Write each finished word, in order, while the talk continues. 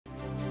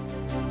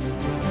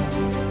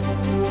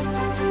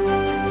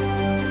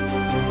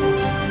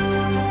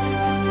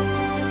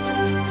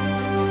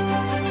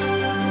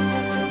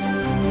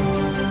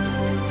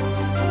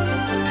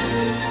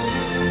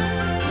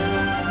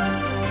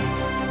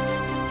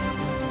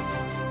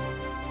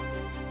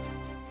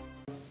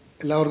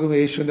എല്ലാവർക്കും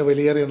യേശുവിൻ്റെ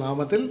വലിയേറിയ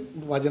നാമത്തിൽ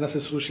വചന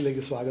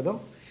ശുശ്രൂഷയിലേക്ക് സ്വാഗതം.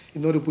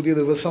 ഇന്നൊരു പുതിയ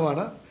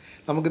ദിവസമാണ്.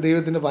 നമുക്ക്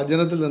ദൈവത്തിൻ്റെ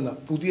വചനത്തിൽ നിന്ന്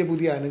പുതിയ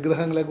പുതിയ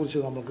അനുഗ്രഹങ്ങളെക്കുറിച്ച്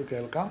നമുക്ക്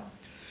കേൾക്കാം.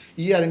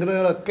 ഈ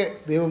അനുഗ്രഹങ്ങളൊക്കെ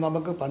ദൈവം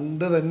നമുക്ക്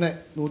പണ്ട് തന്നെ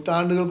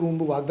നൂറ്റാണ്ടുകൾക്ക്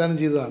മുമ്പ് വാഗ്ദാനം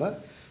ചെയ്തതാണ്.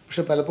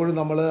 പക്ഷെ പലപ്പോഴും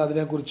നമ്മൾ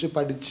അതിനെക്കുറിച്ച്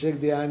പഠിച്ച്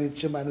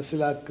ധ്യാനിച്ച്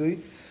മനസ്സിലാക്കി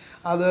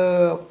അത്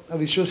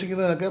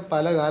വിശ്വസിക്കുന്നതൊക്കെ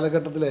പല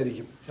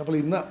കാലഘട്ടത്തിലായിരിക്കും. അപ്പോൾ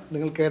ഇന്ന്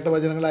നിങ്ങൾ കേട്ട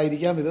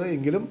വചനങ്ങളായിരിക്കാം ഇത്,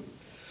 എങ്കിലും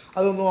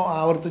അതൊന്നും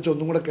ആവർത്തിച്ച്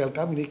ഒന്നും കൂടെ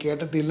കേൾക്കാം. ഇനി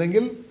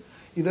കേട്ടിട്ടില്ലെങ്കിൽ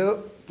ഇത്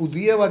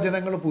പുതിയ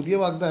വചനങ്ങൾ, പുതിയ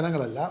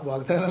വാഗ്ദാനങ്ങളല്ല.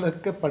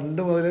 വാഗ്ദാനങ്ങളൊക്കെ പണ്ട്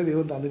മുതലേ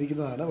ദൈവം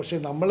തന്നിരിക്കുന്നതാണ്. പക്ഷേ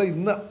നമ്മൾ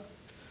ഇന്ന്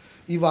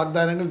ഈ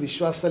വാഗ്ദാനങ്ങൾ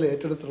വിശ്വാസത്തിൽ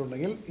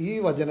ഏറ്റെടുത്തിട്ടുണ്ടെങ്കിൽ ഈ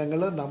വചനങ്ങൾ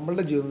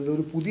നമ്മളുടെ ജീവിതത്തിൽ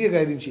ഒരു പുതിയ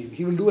കാര്യം ചെയ്യും.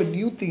 He will do A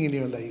new thing in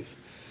your life.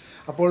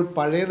 അപ്പോൾ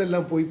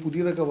പഴയതെല്ലാം പോയി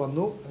പുതിയതൊക്കെ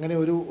വന്നു. അങ്ങനെ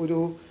ഒരു ഒരു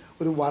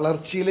ഒരു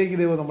വളർച്ചയിലേക്ക്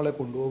ദൈവം നമ്മളെ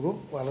കൊണ്ടുപോകും.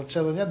 വളർച്ച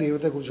എന്ന് പറഞ്ഞാൽ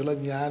ദൈവത്തെക്കുറിച്ചുള്ള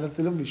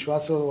ജ്ഞാനത്തിലും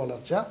വിശ്വാസമുള്ള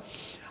വളർച്ച,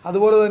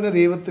 അതുപോലെ തന്നെ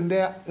ദൈവത്തിൻ്റെ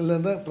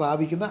നിന്ന്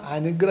പ്രാപിക്കുന്ന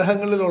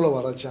അനുഗ്രഹങ്ങളിലുള്ള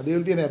വളർച്ച. There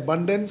will be N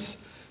abundance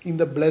in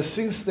the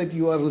blessings that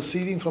you are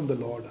receiving from the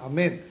Lord.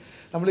 Amen.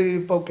 നമ്മൾ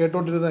ഇപ്പോൾ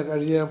കേട്ടുകൊണ്ടിരുന്ന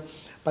കഴിഞ്ഞ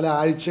പല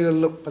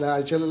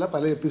ആഴ്ചകളിലല്ല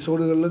പല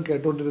എപ്പിസോഡുകളിലും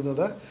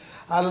കേട്ടുകൊണ്ടിരുന്നത്,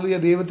 അല്ലെങ്കിൽ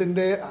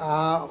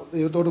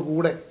ദൈവത്തോട്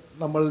കൂടെ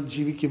നമ്മൾ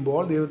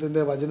ജീവിക്കുമ്പോൾ,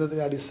 ദൈവത്തിൻ്റെ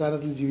വചനത്തിൻ്റെ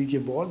അടിസ്ഥാനത്തിൽ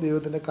ജീവിക്കുമ്പോൾ,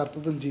 ദൈവത്തിൻ്റെ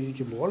കർത്തത്തിൽ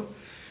ജീവിക്കുമ്പോൾ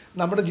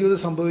നമ്മുടെ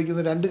ജീവിതത്തിൽ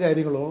സംഭവിക്കുന്ന രണ്ട്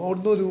കാര്യങ്ങളാണ്.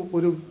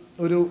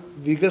 ഒരു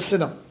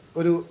വികസനം,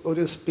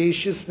 ഒരു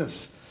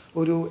സ്പേഷ്യസ്നെസ്,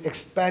 ഒരു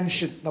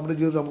എക്സ്പാൻഷൻ നമ്മുടെ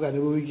ജീവിതത്തിൽ നമുക്ക്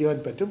അനുഭവിക്കുവാൻ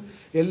പറ്റും.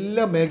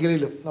 എല്ലാ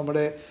മേഖലയിലും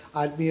നമ്മുടെ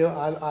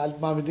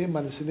ആത്മാവിൻ്റെയും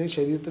മനസ്സിൻ്റെയും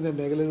ശരീരത്തിൻ്റെയും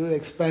മേഖലയിലൊരു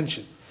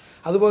എക്സ്പാൻഷൻ.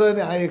 അതുപോലെ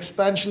തന്നെ ആ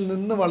എക്സ്പാൻഷനിൽ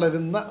നിന്ന്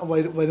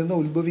വരുന്ന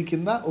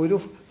ഉത്ഭവിക്കുന്ന ഒരു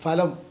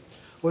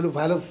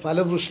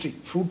ഫലവൃഷ്ടി,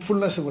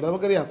 ഫ്രൂട്ട്ഫുൾനെസ്സും കൂടെ.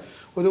 നമുക്കറിയാം,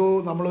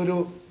 നമ്മളൊരു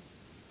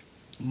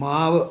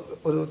മാവ്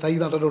ഒരു തൈ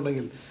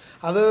നട്ടിട്ടുണ്ടെങ്കിൽ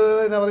അത്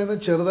എന്നാ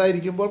പറയുന്നത്,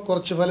 ചെറുതായിരിക്കുമ്പോൾ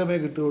കുറച്ച് ഫലമേ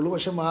കിട്ടുകയുള്ളൂ.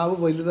 പക്ഷേ മാവ്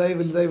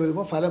വലുതായി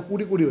വരുമ്പോൾ ഫലം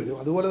കൂടി വരും.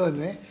 അതുപോലെ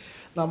തന്നെ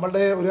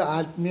നമ്മളുടെ ഒരു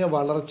ആത്മീയ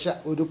വളർച്ച,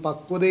 ഒരു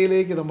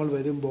പക്വതയിലേക്ക് നമ്മൾ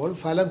വരുമ്പോൾ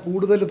ഫലം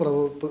കൂടുതൽ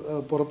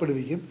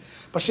പുറപ്പെടുവിക്കും.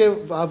 പക്ഷേ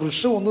ആ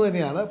വൃക്ഷം ഒന്ന്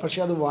തന്നെയാണ്, പക്ഷേ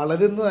അത്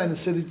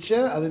വളരുന്നതനുസരിച്ച്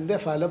അതിൻ്റെ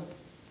ഫലം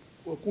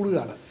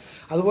കൂടുകയാണ്.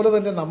 അതുപോലെ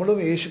തന്നെ നമ്മളും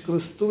യേശു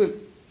ക്രിസ്തുവിൽ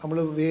നമ്മൾ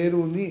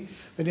വേരൂന്നി,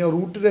 when you are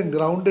rooted and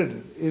grounded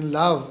in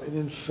love and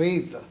in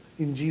faith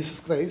in Jesus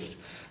Christ,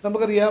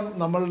 നമുക്കറിയാം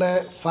നമ്മളുടെ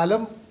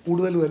ഫലം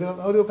കൂടുതൽ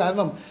വരും.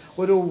 കാരണം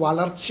ഒരു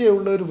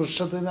വളർച്ചയുള്ള ഒരു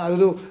വൃക്ഷത്തിന്,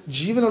 ഒരു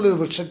ജീവനുള്ളൊരു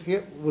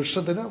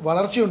വൃക്ഷത്തിന്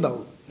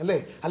വളർച്ചയുണ്ടാവും, അല്ലേ?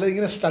 അല്ലെങ്കിൽ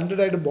ഇങ്ങനെ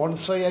സ്റ്റണ്ടഡായിട്ട്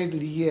ബോൺസായി ആയിട്ട്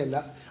ഇരിക്കുകയല്ല,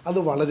 അത്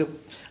വളരും.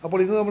 അപ്പോൾ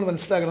ഇത് നമ്മൾ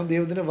മനസ്സിലാക്കണം.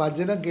 ദൈവത്തിൻ്റെ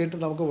വചനം കേട്ട്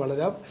നമുക്ക്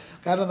വളരാം.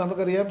 കാരണം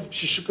നമുക്കറിയാം,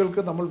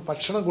 ശിശുക്കൾക്ക് നമ്മൾ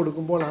ഭക്ഷണം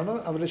കൊടുക്കുമ്പോഴാണ്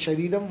അവരുടെ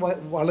ശരീരം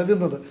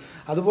വളരുന്നത്.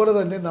 അതുപോലെ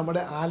തന്നെ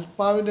നമ്മുടെ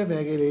ആത്മാവിൻ്റെ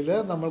മേഖലയിൽ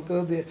നമ്മൾക്ക്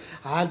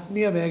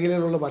ആത്മീയ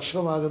മേഖലയിലുള്ള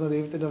ഭക്ഷണമാകുന്ന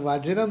ദൈവത്തിൻ്റെ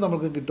വചനം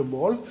നമുക്ക്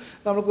കിട്ടുമ്പോൾ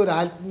നമുക്കൊരു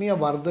ആത്മീയ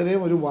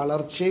വർധനയും ഒരു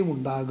വളർച്ചയും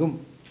ഉണ്ടാകും.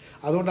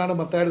 അതുകൊണ്ടാണ്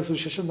മത്തായിയുടെ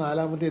സുവിശേഷം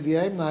 4-ാമത്തെ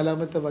അധ്യായം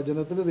 4-ാമത്തെ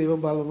വചനത്തിൽ ദൈവം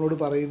നമ്മളോട്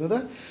പറയുന്നത്,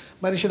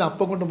 മനുഷ്യൻ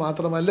അപ്പം കൊണ്ട്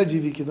മാത്രമല്ല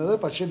ജീവിക്കുന്നത്,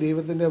 പക്ഷേ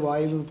ദൈവത്തിൻ്റെ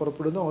വായിൽ നിന്ന്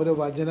പുറപ്പെടുന്ന ഓരോ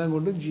വചനം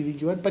കൊണ്ടും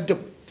ജീവിക്കുവാൻ പറ്റും.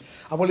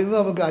 അപ്പോൾ ഇന്ന്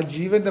നമുക്ക് ആ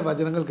ജീവൻ്റെ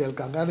വചനങ്ങൾ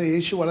കേൾക്കാം. കാരണം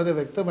യേശു വളരെ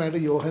വ്യക്തമായിട്ട്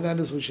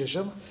യോഹന്നാൻ്റെ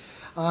സുവിശേഷം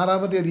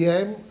 6-ാമത്തെ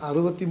അധ്യായം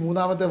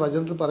 63-ാമത്തെ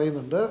വചനത്തിൽ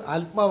പറയുന്നുണ്ട്,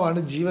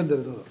 ആത്മാവാണ് ജീവൻ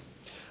തരുന്നത്,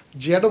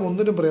 ജഡം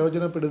ഒന്നിനും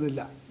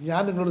പ്രയോജനപ്പെടുന്നില്ല.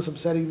 ഞാൻ നിങ്ങളോട്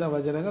സംസാരിക്കുന്ന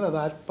വചനങ്ങൾ അത്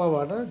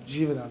ആത്മാവാണ്,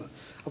 ജീവനാണ്.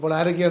 അപ്പോൾ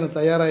ആരൊക്കെയാണ്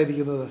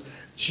തയ്യാറായിരിക്കുന്നത്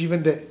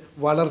ജീവൻ്റെ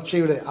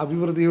വളർച്ചയുടെ,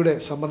 അഭിവൃദ്ധിയുടെ,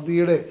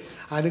 സമൃദ്ധിയുടെ,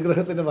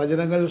 അനുഗ്രഹത്തിൻ്റെ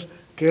വചനങ്ങൾ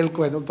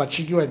കേൾക്കുവാൻ,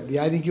 ഭക്ഷിക്കുവാൻ,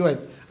 ധ്യാനിക്കുവാൻ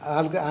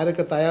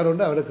ആരൊക്കെ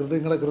തയ്യാറുണ്ട്?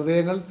 നിങ്ങളുടെ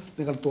ഹൃദയങ്ങൾ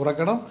നിങ്ങൾ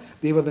തുറക്കണം.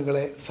 ദൈവം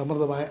നിങ്ങളെ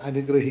സമൃദ്ധമായി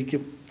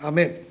അനുഗ്രഹിക്കും.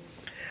 ആമേൻ.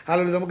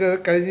 ആളുകൾ, നമുക്ക്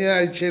കഴിഞ്ഞ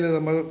ആഴ്ചയിൽ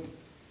നമ്മൾ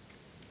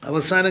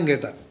അവസാനം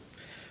കേട്ട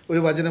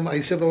ഒരു വചനം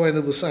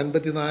ഐസപ്രവാചകന്റെ പുസ്തകം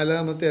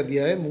 54-ാമത്തെ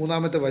അധ്യായം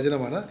 3-ാമത്തെ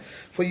വചനമാണ്.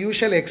 For you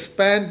shall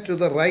expand to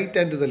the right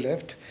and to the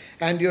left,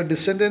 and your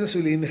descendants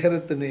will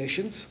inherit the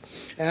nations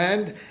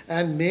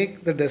and make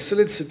the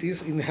desolate cities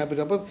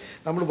inhabited. അപ്പം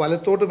നമ്മൾ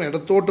വലത്തോട്ടും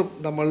ഇടത്തോട്ടും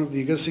നമ്മൾ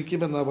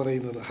വികസിക്കുമെന്നാണ്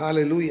പറയുന്നത്.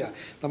 ഹല്ലേലൂയ.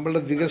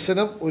 നമ്മളുടെ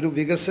വികസനം ഒരു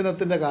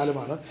വികസനത്തിൻ്റെ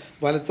കാലമാണ്.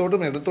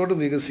 വലത്തോട്ടും ഇടത്തോട്ടും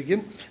വികസിക്കും.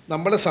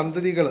 നമ്മുടെ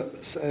സന്തതികൾ,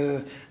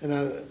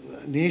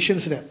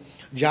 നേഷൻസിനെ,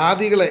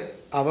 ജാതികളെ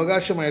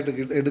അവകാശമായിട്ട്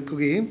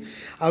എടുക്കുകയും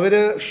അവർ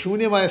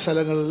ശൂന്യമായ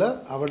സ്ഥലങ്ങളിൽ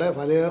അവിടെ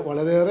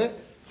വളരെയേറെ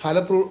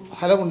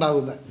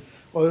ഫലമുണ്ടാകുന്ന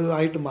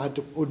ആയിട്ട്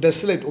മാറ്റും. ഒരു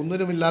ഡെസലേറ്റ്,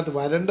 ഒന്നിനുമില്ലാത്ത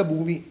വരണ്ട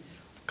ഭൂമി,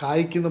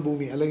 കായ്ക്കുന്ന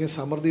ഭൂമി, അല്ലെങ്കിൽ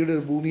സമൃദ്ധിയുടെ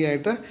ഒരു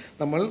ഭൂമിയായിട്ട്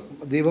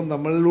ദൈവം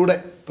നമ്മളിലൂടെ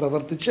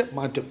പ്രവർത്തിച്ച്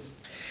മാറ്റും.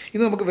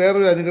 ഇന്ന് നമുക്ക്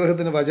വേറൊരു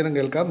അനുഗ്രഹത്തിൻ്റെ വചനം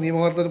കേൾക്കാം.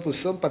 നിയമവർത്തന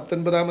പുസ്തകം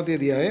 19-ാമത്തെ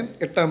അധ്യായം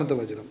 8-ാമത്തെ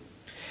വചനം.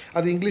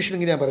 അത് ഇംഗ്ലീഷിൽ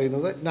ഇങ്ങനെയാണ്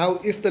പറയുന്നത്. Now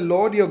if the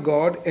Lord your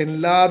God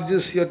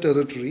enlarges your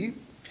territory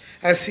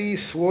as he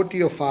swore to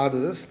your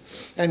fathers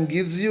and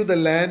gives you the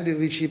land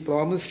which he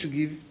promised to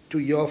give to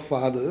your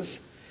fathers,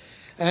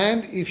 and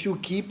if you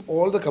keep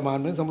all the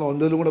commandments, നമ്മൾ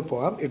 9-ലും കൂടെ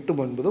പോകാം, 8-ഉം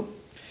 9-ഉം.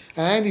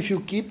 And if you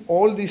keep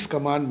all these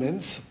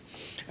commandments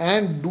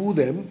and do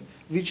them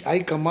which I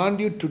command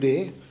you today,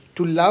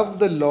 to love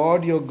the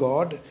Lord your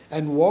God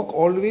and walk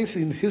always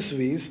in his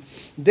ways,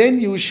 then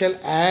you shall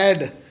add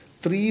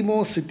 3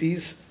 more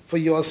cities for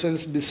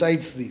yourselves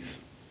besides these.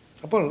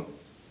 അപ്പോൾ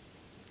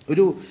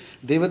ഒരു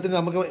ദൈവത്തിന്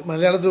നമുക്ക്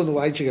മലയാളത്തിൽ ഒന്ന്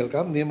വായിച്ച്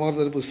കേൾക്കാം.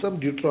 നിയമവർത്തന പുസ്തകം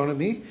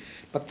Deuteronomy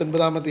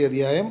 19-ാമത്തെ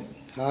അധ്യായം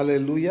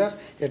ഹല്ലേലൂയ.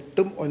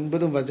 8ഉം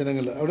 9ഉം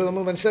വചനങ്ങൾ അവിടെ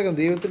നമ്മൾ മനസ്സിലാക്കണം,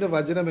 ദൈവത്തിൻ്റെ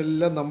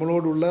വചനമെല്ലാം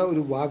നമ്മളോടുള്ള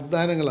ഒരു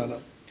വാഗ്ദാനങ്ങളാണ്.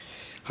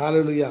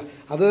 ഹല്ലേലൂയ.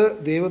 അത്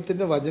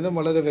ദൈവത്തിൻ്റെ വചനം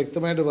വളരെ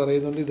വ്യക്തമായിട്ട്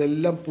പറയുന്നുണ്ട്,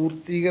 ഇതെല്ലാം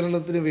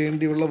പൂർത്തീകരണത്തിന്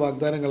വേണ്ടിയുള്ള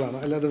വാഗ്ദാനങ്ങളാണ്.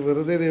 അല്ലാതെ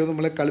വെറുതെ ദൈവം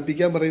നമ്മളെ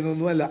കളിപ്പിക്കാൻ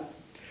പറയുന്നൊന്നുമല്ല.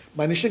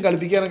 മനുഷ്യൻ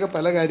കളിപ്പിക്കാനൊക്കെ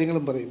പല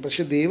കാര്യങ്ങളും പറയും,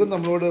 പക്ഷേ ദൈവം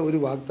നമ്മളോട് ഒരു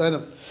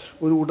വാഗ്ദാനം,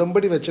 ഒരു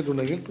ഉടമ്പടി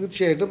വെച്ചിട്ടുണ്ടെങ്കിൽ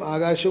തീർച്ചയായിട്ടും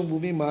ആകാശവും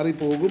ഭൂമിയും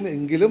മാറിപ്പോകും,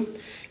 എങ്കിലും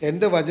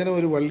എൻ്റെ വചനം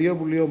ഒരു വള്ളിയോ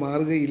പുള്ളിയോ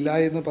മാറുകയില്ല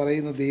എന്ന്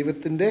പറയുന്ന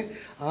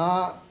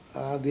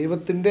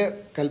ദൈവത്തിൻ്റെ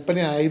കൽപ്പന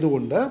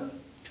ആയതുകൊണ്ട്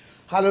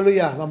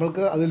ഹല്ലേലൂയ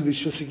നമ്മൾക്ക് അതിൽ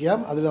വിശ്വസിക്കാം,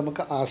 അതിൽ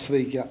നമുക്ക്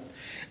ആശ്രയിക്കാം.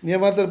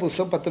 നിയമാവർത്തന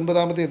പുസ്തകം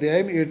 19-ാമത്തെ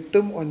അധ്യായം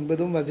 8ഉം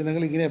 9ഉം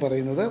വചനങ്ങൾ ഇങ്ങനെ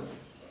പറയുന്നത്.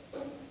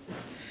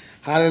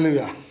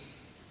 ഹല്ലേലൂയ.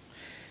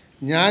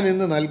 ഞാൻ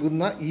ഇന്ന്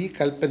നൽകുന്ന ഈ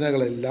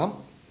കൽപ്പനകളെല്ലാം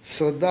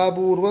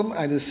ശ്രദ്ധാപൂർവം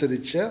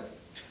അനുസരിച്ച്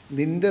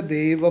നിൻ്റെ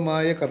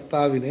ദൈവമായ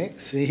കർത്താവിനെ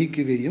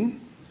സ്നേഹിക്കുകയും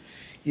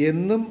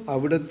എന്നും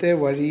അവിടുത്തെ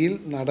വഴിയിൽ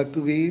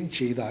നടക്കുകയും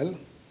ചെയ്താൽ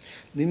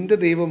നിൻ്റെ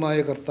ദൈവമായ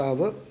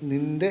കർത്താവ്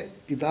നിൻ്റെ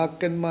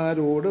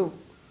പിതാക്കന്മാരോട്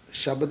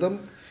ശപഥം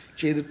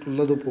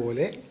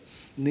ചെയ്തിട്ടുള്ളതുപോലെ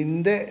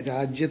നിൻ്റെ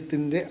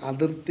രാജ്യത്തിൻ്റെ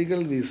അതിർത്തികൾ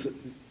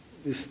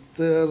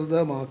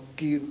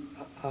വിസ്തൃതമാക്കി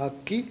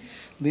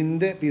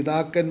നിൻ്റെ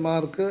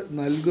പിതാക്കന്മാർക്ക്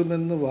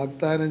നൽകുമെന്ന്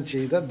വാഗ്ദാനം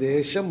ചെയ്ത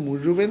ദേശം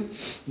മുഴുവൻ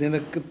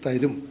നിനക്ക്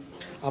തരും.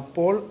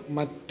 അപ്പോൾ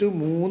മറ്റു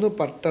 3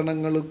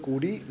 പട്ടണങ്ങൾ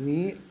കൂടി നീ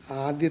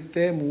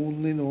ആദ്യത്തെ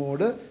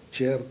 3നോട്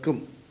ചേർക്കും.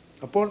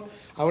 അപ്പോൾ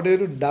അവിടെ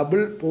ഒരു ഡബിൾ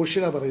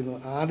പോർഷനാണ് പറയുന്നത്,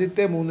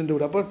 ആദ്യത്തെ 3ൻ്റെ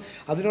കൂടെ. അപ്പോൾ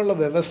അതിനുള്ള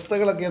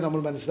വ്യവസ്ഥകളൊക്കെ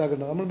നമ്മൾ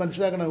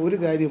മനസ്സിലാക്കേണ്ട ഒരു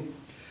കാര്യം,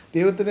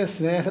 ദൈവത്തിൻ്റെ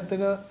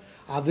സ്നേഹത്തിന്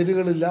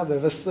അതിരുകളില്ല,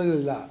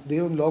 വ്യവസ്ഥകളില്ല.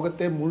 ദൈവം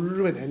ലോകത്തെ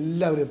മുഴുവൻ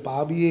എല്ലാവരെയും,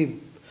 പാപിയെയും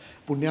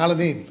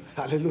പുണ്യാളനെയും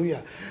ഹല്ലേലൂയ,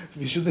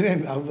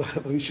 വിശുദ്ധനെയും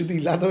വിശുദ്ധി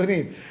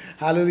ഇല്ലാത്തവനെയും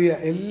ഹല്ലേലൂയ,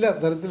 എല്ലാ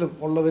തരത്തിലും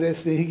ഉള്ളവരെ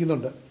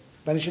സ്നേഹിക്കുന്നുണ്ട്,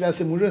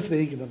 മനുഷ്യരാശി മുഴുവൻ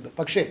സ്നേഹിക്കുന്നുണ്ട്.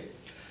 പക്ഷേ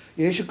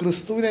യേശു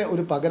ക്രിസ്തുവിനെ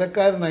ഒരു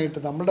പകരക്കാരനായിട്ട്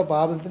നമ്മളുടെ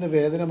പാപത്തിന്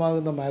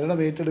വേദനമാകുന്ന മരണം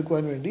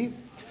ഏറ്റെടുക്കുവാൻ വേണ്ടി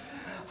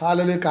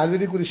ഹല്ലേലൂയ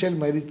കാൽവരി കുരിശിൽ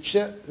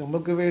മരിച്ച്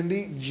നമുക്ക് വേണ്ടി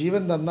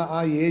ജീവൻ തന്ന ആ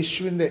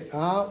യേശുവിൻ്റെ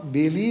ആ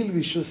ബലിയിൽ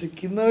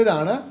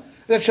വിശ്വസിക്കുന്നവരാണ്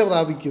രക്ഷ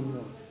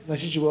പ്രാപിക്കുന്നത്,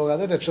 നശിച്ചു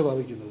പോകാതെ രക്ഷ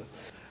പ്രാപിക്കുന്നത്.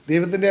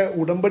 ദൈവത്തിൻ്റെ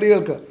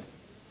ഉടമ്പടികൾക്ക്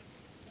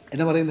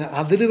എന്നാ പറയുന്നത്,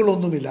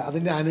 അതിരുകളൊന്നുമില്ല,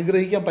 അതിനെ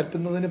അനുഗ്രഹിക്കാൻ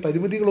പറ്റുന്നതിന്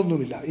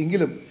പരിമിതികളൊന്നുമില്ല.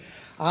 എങ്കിലും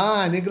ആ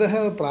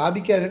അനുഗ്രഹങ്ങൾ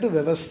പ്രാപിക്കാനായിട്ട്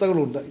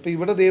വ്യവസ്ഥകളുണ്ട്. ഇപ്പോൾ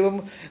ഇവിടെ ദൈവം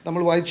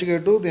നമ്മൾ വായിച്ചു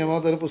കേട്ടു,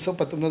 നിയമാവർത്തന പുസ്തകം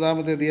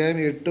 19-ാമത്തെ അധ്യായം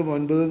 8ഉം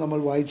 9ഉം നമ്മൾ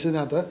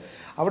വായിച്ചതിനകത്ത്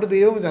അവിടെ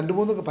ദൈവം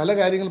 2-3 പല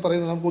കാര്യങ്ങൾ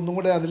പറയുന്നു. നമുക്കൊന്നും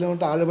കൂടെ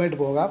അതിലോട്ട് ആഴമായിട്ട്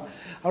പോകാം.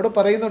 അവിടെ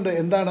പറയുന്നുണ്ട്,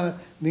 എന്താണ്,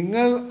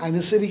 നിങ്ങൾ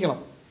അനുസരിക്കണം,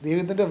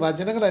 ദൈവത്തിൻ്റെ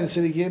വചനങ്ങൾ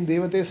അനുസരിക്കുകയും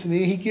ദൈവത്തെ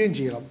സ്നേഹിക്കുകയും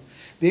ചെയ്യണം.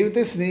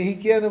 ദൈവത്തെ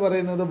സ്നേഹിക്കുക എന്ന്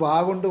പറയുന്നത്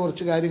കൊണ്ട്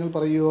കുറച്ച് കാര്യങ്ങൾ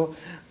പറയുകയോ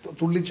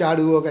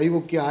തുള്ളിച്ചാടുകയോ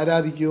കൈപൊക്കി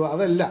ആരാധിക്കുകയോ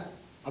അതല്ല.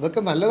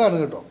 അതൊക്കെ നല്ലതാണ്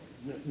കേട്ടോ,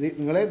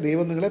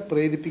 ദൈവം നിങ്ങളെ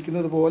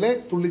പ്രേരിപ്പിക്കുന്നത് പോലെ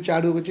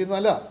തുള്ളിച്ചാടുകയൊക്കെ ചെയ്യുന്നത്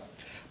നല്ലതാണ്.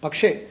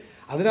 പക്ഷേ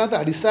അതിനകത്ത്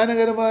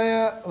അടിസ്ഥാനകരമായ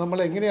നമ്മൾ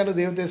എങ്ങനെയാണ്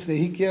ദൈവത്തെ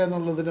സ്നേഹിക്കുക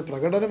എന്നുള്ളതിൻ്റെ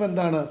പ്രകടനം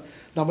എന്താണ്,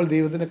 നമ്മൾ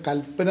ദൈവത്തിൻ്റെ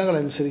കൽപ്പനകൾ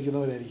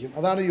അനുസരിക്കുന്നവരായിരിക്കും.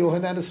 അതാണ്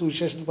യോഹന്നാൻ്റെ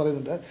സുവിശേഷത്തിൽ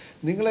പറയുന്നുണ്ട്,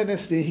 നിങ്ങളെന്നെ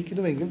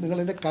സ്നേഹിക്കുന്നുവെങ്കിൽ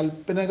നിങ്ങളെൻ്റെ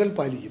കൽപ്പനകൾ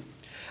പാലിക്കും.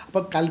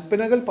 അപ്പം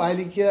കൽപ്പനകൾ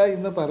പാലിക്കുക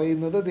എന്ന്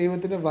പറയുന്നത്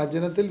ദൈവത്തിൻ്റെ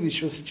വചനത്തിൽ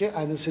വിശ്വസിച്ച്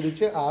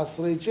അനുസരിച്ച്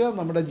ആശ്രയിച്ച്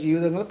നമ്മുടെ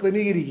ജീവിതങ്ങൾ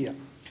ക്രമീകരിക്കുക.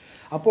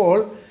 അപ്പോൾ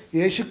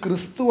യേശു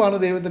ക്രിസ്തുവാണ്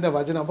ദൈവത്തിൻ്റെ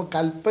വചനം. അപ്പോൾ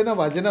കൽപ്പന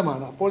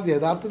വചനമാണ്. അപ്പോൾ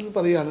യഥാർത്ഥത്തിൽ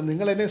പറയുകയാണ്,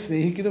 നിങ്ങൾ എന്നെ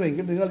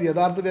സ്നേഹിക്കുന്നുവെങ്കിൽ നിങ്ങൾ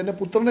യഥാർത്ഥത്തിൽ എൻ്റെ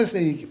പുത്രനെ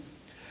സ്നേഹിക്കും.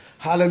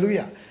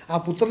 ഹല്ലേലൂയ. ആ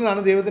പുത്രനാണ്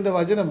ദൈവത്തിൻ്റെ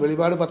വചനം.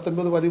 വെളിപാട്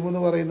 19:13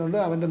 പറയുന്നുണ്ട്,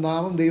 അവൻ്റെ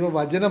നാമം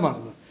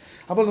ദൈവവചനമാണെന്ന്.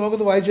 അപ്പോൾ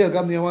നമുക്കൊന്ന് വായിച്ചു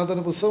കേൾക്കാം.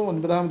 നിയമാവർത്തന പുസ്തകം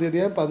 9-ാമത്തെ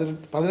അധ്യായം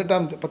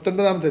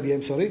 19-ാമത്തെ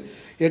അധ്യായം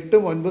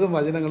 8ഉം 9ഉം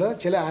വചനങ്ങൾ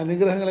ചില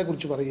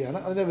അനുഗ്രഹങ്ങളെക്കുറിച്ച് പറയുകയാണ്.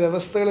 അതിൻ്റെ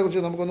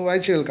വ്യവസ്ഥകളെക്കുറിച്ച് നമുക്കൊന്ന്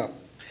വായിച്ചു കേൾക്കാം.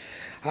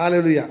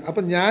 ഹല്ലേലൂയ.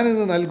 അപ്പം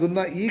ഞാനിന്ന് നൽകുന്ന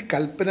ഈ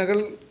കൽപ്പനകൾ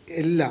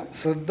എല്ലാം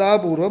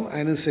ശ്രദ്ധാപൂർവം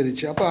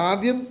അനുസരിച്ച്. അപ്പോൾ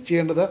ആദ്യം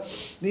ചെയ്യേണ്ടത്,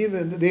 നീ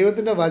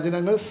ദൈവത്തിൻ്റെ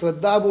വചനങ്ങൾ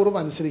ശ്രദ്ധാപൂർവം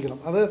അനുസരിക്കണം.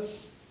 അത്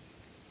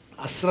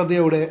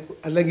അശ്രദ്ധയോടെ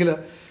അല്ലെങ്കിൽ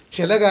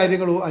ചില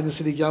കാര്യങ്ങൾ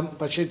അനുസരിക്കാം,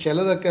 പക്ഷേ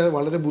ചിലതൊക്കെ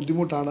വളരെ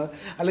ബുദ്ധിമുട്ടാണ്,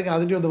 അല്ലെങ്കിൽ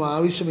അതിൻ്റെ ഒന്നും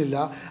ആവശ്യമില്ല,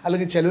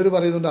 അല്ലെങ്കിൽ ചിലർ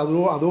പറയുന്നുണ്ട്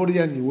അതോട്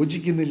ഞാൻ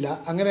യോജിക്കുന്നില്ല.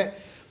 അങ്ങനെ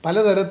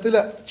പലതരത്തിൽ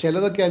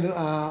ചിലതൊക്കെ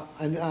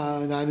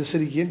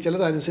അനുസരിക്കുകയും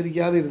ചിലത്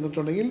അനുസരിക്കാതെ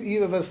ഇരുന്നിട്ടുണ്ടെങ്കിൽ ഈ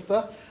വ്യവസ്ഥ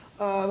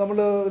നമ്മൾ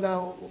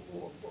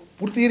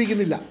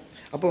പൂർത്തീകരിക്കുന്നില്ല.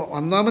 അപ്പോൾ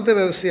ഒന്നാമത്തെ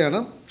വ്യവസ്ഥയാണ്,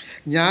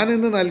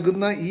 ഞാനിന്ന്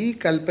നൽകുന്ന ഈ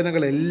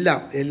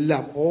കൽപ്പനകളെല്ലാം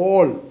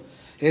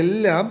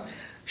എല്ലാം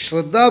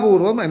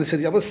ശ്രദ്ധാപൂർവം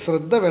അനുസരിച്ച്. അപ്പോൾ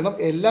ശ്രദ്ധ വേണം,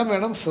 എല്ലാം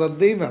വേണം,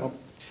 ശ്രദ്ധയും വേണം.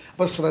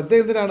 അപ്പോൾ ശ്രദ്ധ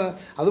എന്തിനാണ്,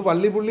 അത്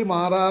വള്ളിപുള്ളി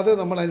മാറാതെ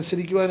നമ്മൾ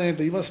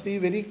അനുസരിക്കുവാനായിട്ട്. You must be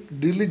very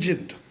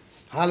diligent.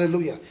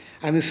 Hallelujah.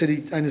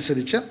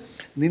 അനുസരിച്ച്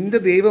നിൻ്റെ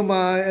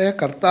ദൈവമായ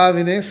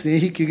കർത്താവിനെ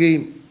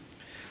സ്നേഹിക്കുകയും.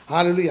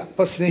 ഹല്ലേലൂയ.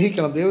 അപ്പോൾ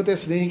സ്നേഹിക്കണം, ദൈവത്തെ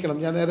സ്നേഹിക്കണം.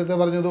 ഞാൻ നേരത്തെ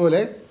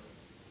പറഞ്ഞതുപോലെ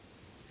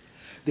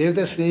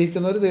ദൈവത്തെ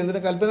സ്നേഹിക്കുന്നവർ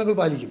ദൈവത്തിൻ്റെ കൽപ്പനകൾ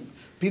പാലിക്കും.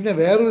 പിന്നെ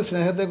വേറൊരു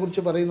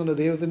സ്നേഹത്തെക്കുറിച്ച് പറയുന്നുണ്ട്,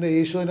 ദൈവത്തിൻ്റെ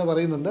യേശു തന്നെ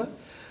പറയുന്നുണ്ട്,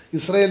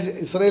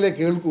 ഇസ്രായേലെ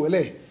കേൾക്കൂ,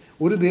 അല്ലേ,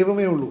 ഒരു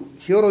ദൈവമേ ഉള്ളൂ.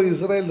 Here oh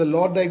Israel, the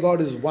Lord ദൈ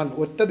ഗോഡ് ഇസ് വൺ.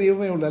 ഒറ്റ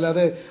ദൈവമേ ഉള്ളൂ,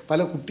 അല്ലാതെ പല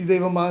കുട്ടി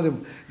ദൈവന്മാരും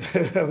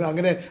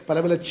അങ്ങനെ പല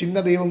പല ചിന്ന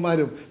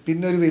ദൈവന്മാരും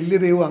പിന്നെ ഒരു വലിയ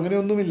ദൈവം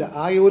അങ്ങനെയൊന്നുമില്ല.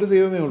 ആകെ ഒരു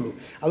ദൈവമേ ഉള്ളൂ.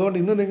 അതുകൊണ്ട്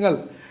ഇന്ന്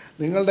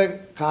നിങ്ങളുടെ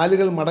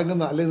കാലുകൾ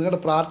മടങ്ങുന്ന, അല്ലെങ്കിൽ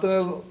നിങ്ങളുടെ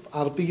പ്രാർത്ഥനകൾ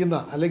അർപ്പിക്കുന്ന,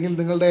 അല്ലെങ്കിൽ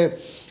നിങ്ങളുടെ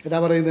എന്താ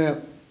പറയുന്നത്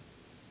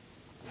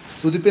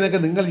സ്തുതിപ്പിനൊക്കെ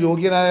നിങ്ങൾ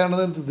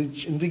യോഗ്യരാണെന്ന്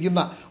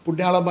ചിന്തിക്കുന്ന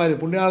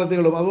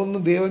പുണ്യാളത്തികളും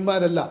അതൊന്നും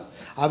ദേവന്മാരല്ല.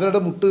 അവരുടെ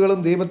മുട്ടുകളും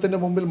ദൈവത്തിൻ്റെ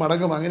മുമ്പിൽ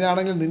മടങ്ങും.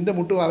 അങ്ങനെയാണെങ്കിൽ നിൻ്റെ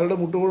മുട്ടും അവരുടെ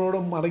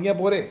മുട്ടുകളോടും മടങ്ങിയാൽ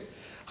പോരെ.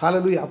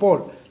 ഹല്ലേലൂയ. അപ്പോൾ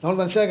നമ്മൾ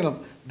മനസ്സിലാക്കണം,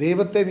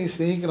 ദൈവത്തെ നീ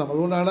സ്നേഹിക്കണം.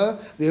 അതുകൊണ്ടാണ്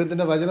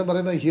ദൈവത്തിൻ്റെ വചനം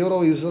പറയുന്നത്, here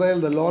of Israel,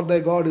 the Lord ദൈ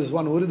ഗോഡ് ഇസ്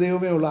വൺ. ഒരു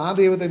ദൈവമേ ഉള്ളൂ. ആ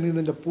ദൈവത്തെ നീ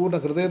നിൻ്റെ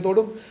പൂർണ്ണ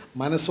ഹൃദയത്തോടും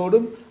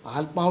മനസ്സോടും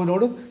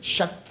ആത്മാവിനോടും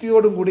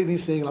ശക്തിയോടും കൂടി നീ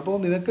സ്നേഹിക്കണം.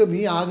 അപ്പോൾ നിനക്ക്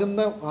നീ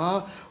ആകുന്ന ആ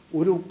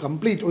ഒരു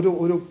കംപ്ലീറ്റ്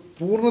ഒരു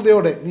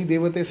പൂർണ്ണതയോടെ നീ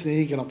ദൈവത്തെ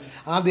സ്നേഹിക്കണം.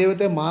 ആ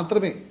ദൈവത്തെ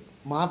മാത്രമേ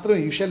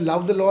you shall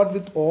love the Lord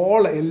with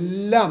all,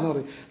 എല്ലാം എന്ന്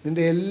പറയും.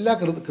 നിൻ്റെ എല്ലാം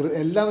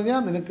എന്ന്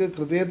പറഞ്ഞാൽ നിനക്ക്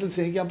ഹൃദയത്തിൽ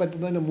സ്നേഹിക്കാൻ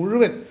പറ്റുന്നതിന്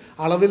മുഴുവൻ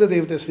അളവിൽ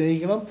ദൈവത്തെ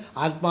സ്നേഹിക്കണം.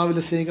 ആത്മാവിൽ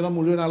സ്നേഹിക്കണം,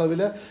 മുഴുവൻ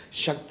അളവിൽ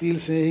ശക്തിയിൽ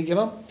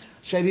സ്നേഹിക്കണം,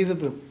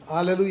 ശരീരത്തിലും.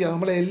 ഹല്ലേലൂയ.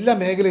 നമ്മളെ എല്ലാ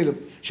മേഖലയിലും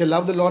ഷാൽ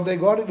ലവ് ദ ലോർഡ് ദൈ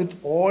God with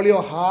all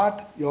your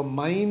heart, your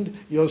mind,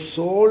 your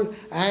soul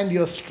and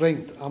your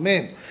strength.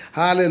 Amen.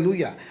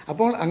 Hallelujah.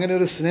 അപ്പോൾ അങ്ങനെ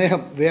ഒരു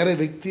സ്നേഹം, വേറെ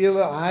വ്യക്തികൾ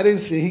ആരെയും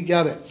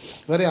സ്നേഹിക്കാതെ,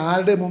 വേറെ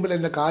ആരുടെ മുമ്പിൽ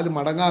എൻ്റെ കാല്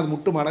മടങ്ങാതെ,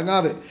 മുട്ട്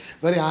മടങ്ങാതെ,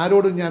 വേറെ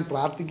ആരോടും ഞാൻ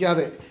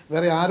പ്രാർത്ഥിക്കാതെ,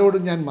 വേറെ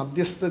ആരോടും ഞാൻ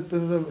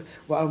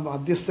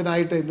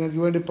മധ്യസ്ഥനായിട്ട്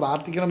എനിക്ക് വേണ്ടി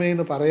പ്രാർത്ഥിക്കണമേ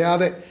എന്ന്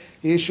പറയാതെ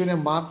യേശുവിനെ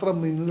മാത്രം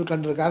മുന്നിൽ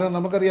കണ്ടത്. കാരണം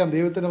നമുക്കറിയാം,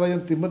 ദൈവത്തിൻ്റെ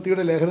വചനം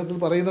തിമോത്തിയുടെ ലേഖനത്തിൽ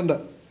പറയുന്നുണ്ട്,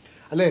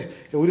 അല്ലേ,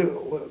 ഒരു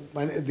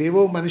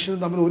ദൈവവും മനുഷ്യനും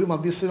തമ്മിൽ ഒരു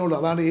മധ്യസ്ഥനുള്ളൂ,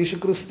 അതാണ് യേശു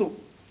ക്രിസ്തു.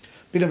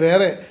 പിന്നെ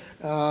വേറെ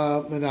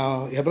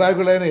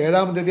ഹെബ്രായരുടെ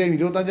 7-ാമത്തെ അധ്യായം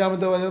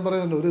 25-ാമത്തെ വചനം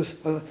പറയുന്നുണ്ട്, ഒരു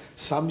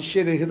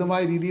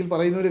സംശയരഹിതമായ രീതിയിൽ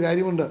പറയുന്ന ഒരു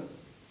കാര്യമുണ്ട്,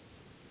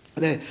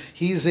 അല്ലേ.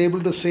 He is able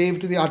to save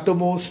to the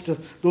uttermost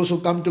those who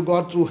come to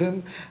God through him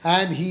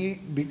and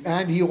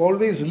he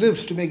always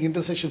lives to make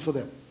intercession for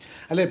them.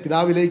 അല്ലേ,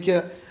 പിതാവിലേക്ക്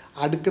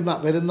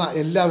വരുന്ന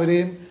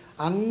എല്ലാവരെയും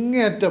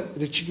അങ്ങേയറ്റം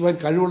രക്ഷിക്കുവാൻ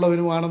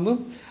കഴിവുള്ളവനുമാണെന്നും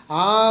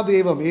ആ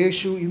ദൈവം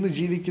യേശു ഇന്ന്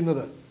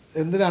ജീവിക്കുന്നത്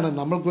എന്തിനാണ്?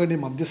 നമ്മൾക്ക് വേണ്ടി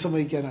മധ്യസ്ഥം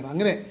വഹിക്കാനാണ്.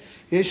 അങ്ങനെ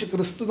യേശു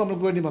ക്രിസ്തു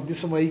നമ്മൾക്ക് വേണ്ടി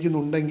മധ്യസ്ഥം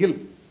വഹിക്കുന്നുണ്ടെങ്കിൽ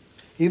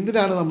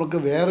എന്തിനാണ് നമുക്ക്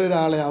വേറെ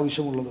ഒരാളെ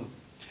ആവശ്യമുള്ളത്?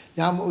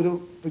 ഞാൻ ഒരു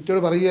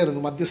വ്യക്തിയോട്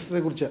പറയുകയായിരുന്നു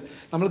മധ്യസ്ഥതയെക്കുറിച്ച്.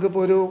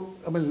 നമ്മൾക്കിപ്പോൾ ഒരു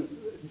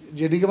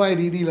ജഡികമായ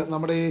രീതിയിൽ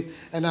നമ്മുടെ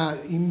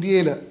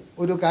ഇന്ത്യയിൽ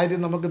ഒരു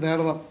കാര്യം നമുക്ക്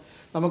നേടണം,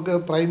 നമുക്ക്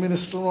പ്രൈം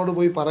മിനിസ്റ്ററിനോട്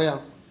പോയി പറയാം,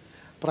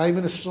 പ്രൈം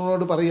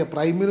മിനിസ്റ്ററിനോട് പറയുക,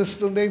 പ്രൈം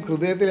മിനിസ്റ്ററിൻ്റെയും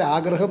ഹൃദയത്തിലെ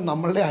ആഗ്രഹം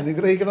നമ്മളുടെ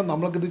അനുഗ്രഹിക്കണം,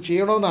 നമ്മൾക്കിത്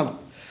ചെയ്യണമെന്നാണ്.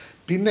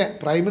 പിന്നെ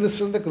പ്രൈം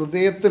മിനിസ്റ്ററിൻ്റെ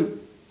ഹൃദയത്തിൽ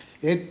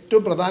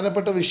ഏറ്റവും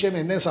പ്രധാനപ്പെട്ട വിഷയം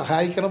എന്നെ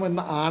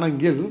സഹായിക്കണമെന്ന്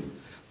ആണെങ്കിൽ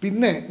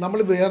പിന്നെ നമ്മൾ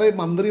വേറെ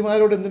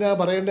മന്ത്രിമാരോട് എന്തിനാണ്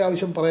പറയേണ്ട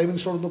ആവശ്യം? പ്രൈം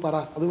മിനിസ്റ്ററോടൊന്ന് പറ.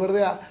 അത്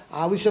വെറുതെ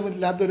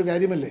ആവശ്യമില്ലാത്തൊരു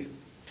കാര്യമല്ലേ,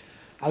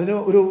 അതിന്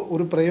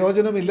ഒരു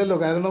പ്രയോജനമില്ലല്ലോ.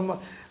 കാരണം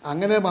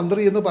അങ്ങനെ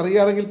മന്ത്രി എന്ന്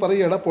പറയുകയാണെങ്കിൽ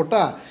പറയുക,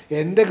 പൊട്ടാ,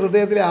 എൻ്റെ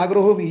ഹൃദയത്തിലെ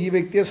ആഗ്രഹവും ഈ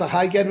വ്യക്തിയെ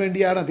സഹായിക്കാൻ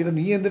വേണ്ടിയാണ്, പിന്നെ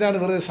നീ എന്തിനാണ്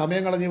വെറുതെ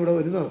സമയം കളഞ്ഞ് ഇവിടെ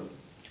വരുന്നത്?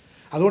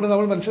 അതുകൊണ്ട്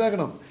നമ്മൾ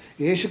മനസ്സിലാക്കണം,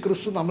 യേശു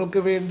ക്രിസ്തു നമ്മൾക്ക്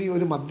വേണ്ടി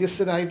ഒരു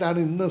മധ്യസ്ഥനായിട്ടാണ്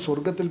ഇന്ന്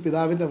സ്വർഗത്തിൽ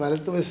പിതാവിൻ്റെ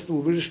വലത്തുവശത്ത്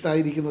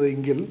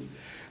ഉപവിഷ്ടനായിരിക്കുന്നതെങ്കിൽ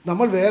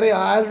നമ്മൾ വേറെ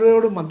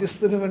ആരോടും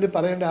മധ്യസ്ഥത്തിന് വേണ്ടി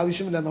പറയേണ്ട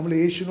ആവശ്യമില്ല. നമ്മൾ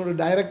യേശുവിനോട്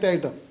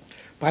ഡയറക്റ്റായിട്ട്.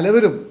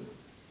 പലവരും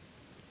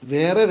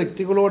വേറെ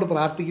വ്യക്തികളോട്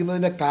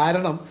പ്രാർത്ഥിക്കുന്നതിൻ്റെ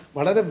കാരണം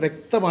വളരെ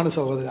വ്യക്തമാണ്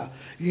സഹോദര.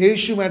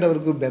 യേശുവുമായിട്ട്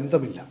അവർക്ക്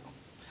ബന്ധമില്ല.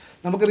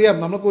 നമുക്കറിയാം,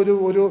 നമുക്കൊരു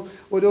ഒരു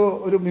ഒരു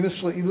ഒരു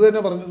മിനിസ്റ്റർ ഇത്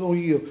തന്നെ പറഞ്ഞു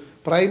നോക്കിയോ,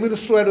 പ്രൈം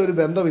മിനിസ്റ്ററുമായിട്ട് ഒരു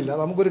ബന്ധമില്ല.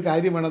 നമുക്കൊരു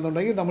കാര്യം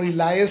വേണമെന്നുണ്ടെങ്കിൽ നമ്മൾ ഈ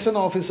ലയസൺ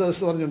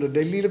ഓഫീസേഴ്സ് പറഞ്ഞിട്ടുണ്ട്,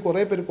 ഡൽഹിയിൽ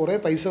കുറേ പേര് കുറേ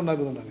പൈസ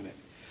ഉണ്ടാക്കുന്നുണ്ട് അങ്ങനെ,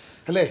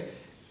 അല്ലേ.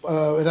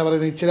 എന്നാ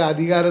പറയുന്നത്, ഇച്ചിരി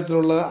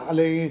അധികാരത്തിലുള്ള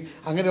അല്ലെങ്കിൽ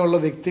അങ്ങനെയുള്ള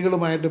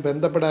വ്യക്തികളുമായിട്ട്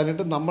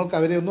ബന്ധപ്പെടാനായിട്ട് നമ്മൾക്ക്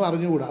അവരെ ഒന്നും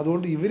അറിഞ്ഞുകൂടാ.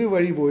 അതുകൊണ്ട് ഇവർ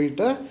വഴി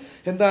പോയിട്ട്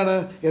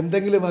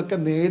എന്തെങ്കിലുമൊക്കെ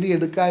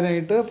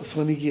നേടിയെടുക്കാനായിട്ട്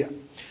ശ്രമിക്കുക.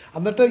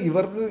 എന്നിട്ട്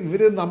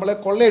ഇവർ നമ്മളെ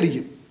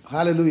കൊള്ളയടിക്കും.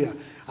 ഹല്ലേലൂയ.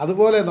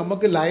 അതുപോലെ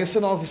നമുക്ക്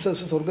ലയസൺ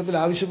ഓഫീസേഴ്സ് സ്വർഗത്തിൽ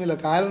ആവശ്യമില്ല.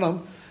 കാരണം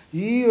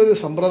ഈ ഒരു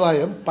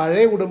സമ്പ്രദായം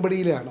പഴയ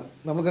ഉടമ്പടിയിലാണ്.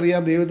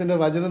 നമുക്കറിയാം, ദൈവത്തിൻ്റെ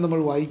വചനം നമ്മൾ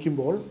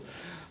വായിക്കുമ്പോൾ,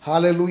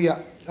 ഹല്ലേലൂയ,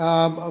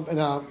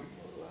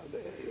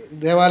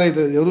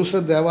 ദേവാലയത്തിൽ,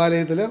 ജെറൂസലേം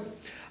ദേവാലയത്തിൽ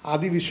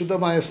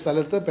അതിവിശുദ്ധമായ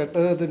സ്ഥലത്ത്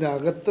പെട്ടകത്തിൻ്റെ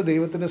അകത്ത്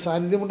ദൈവത്തിൻ്റെ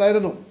സാന്നിധ്യം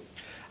ഉണ്ടായിരുന്നു.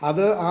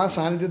 അത് ആ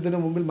സാന്നിധ്യത്തിന്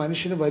മുമ്പിൽ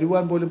മനുഷ്യന്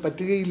വരുവാൻ പോലും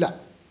പറ്റുകയില്ല.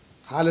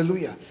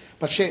 ഹല്ലേലൂയ.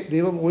 പക്ഷേ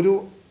ദൈവം ഒരു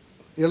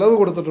ഇളവ്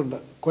കൊടുത്തിട്ടുണ്ട്.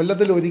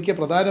 കൊല്ലത്തിൽ ഒരിക്കൽ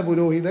പ്രധാന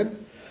പുരോഹിതൻ,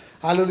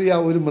 ഹല്ലേലൂയ,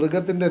 ഒരു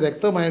മൃഗത്തിൻ്റെ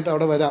രക്തമായിട്ട്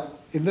അവിടെ വരാം.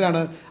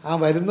 എന്തിനാണ്? ആ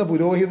വരുന്ന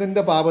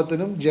പുരോഹിതൻ്റെ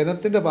പാപത്തിനും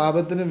ജനത്തിൻ്റെ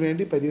പാപത്തിനും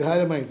വേണ്ടി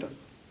പരിഹാരമായിട്ട്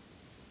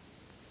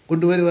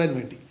കൊണ്ടുവരുവാൻ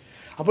വേണ്ടി.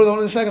 അപ്പോൾ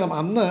നമ്മൾ മനസ്സിലാക്കണം,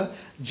 അന്ന്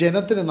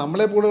ജനത്തിന്,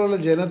 നമ്മളെപ്പോലെയുള്ള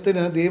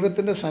ജനത്തിന്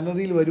ദൈവത്തിൻ്റെ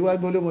സന്നിധിയിൽ വരുവാൻ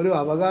പോലും ഒരു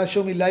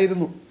അവകാശവും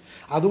ഇല്ലായിരുന്നു.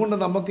 അതുകൊണ്ട്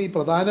നമുക്ക് ഈ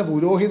പ്രധാന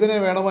പുരോഹിതനെ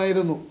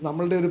വേണമായിരുന്നു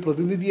നമ്മളുടെ ഒരു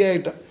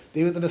പ്രതിനിധിയായിട്ട്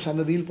ദൈവത്തിൻ്റെ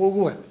സന്നിധിയിൽ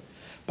പോകുവാൻ.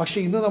 പക്ഷേ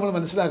ഇന്ന് നമ്മൾ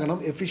മനസ്സിലാക്കണം,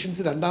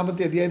 എഫിഷ്യൻസി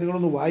 2-ാമത്തെ അധ്യായം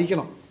നിങ്ങളൊന്ന്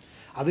വായിക്കണം.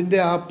 അതിൻ്റെ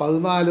ആ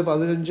 14,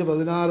 15,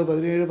 16,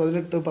 17,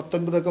 18,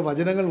 19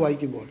 വചനങ്ങൾ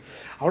വായിക്കുമ്പോൾ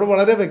അവിടെ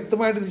വളരെ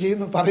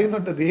വ്യക്തമായിട്ട്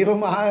പറയുന്നുണ്ട്,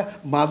 ദൈവം ആ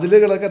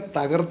മതിലുകളൊക്കെ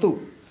തകർത്തു.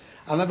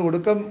 എന്നിട്ട്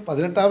ഒടുക്കം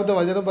 18-ാമത്തെ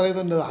വചനം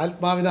പറയുന്നുണ്ട്,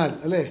 ആത്മാവിനാൽ,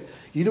 അല്ലേ,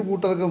 ഇരു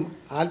കൂട്ടർക്കും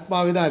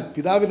ആത്മാവിനാൽ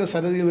പിതാവിൻ്റെ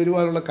സന്നിധിയിൽ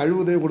വരുവാനുള്ള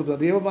കഴിവ് ദൈവം കൊടുത്തു.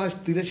 ദൈവം ആ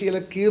തിരശ്ശീല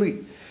കീറി.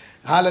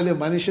 ഹാലല്ലേ,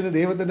 മനുഷ്യന്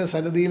ദൈവത്തിൻ്റെ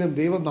സന്നിധിയിലും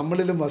ദൈവം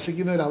നമ്മളിലും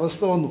വസിക്കുന്ന ഒരു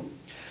അവസ്ഥ വന്നു.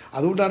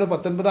 അതുകൊണ്ടാണ്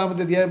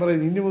 19-ാമത്തെ അധ്യായം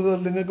പറയുന്നത്, ഇനി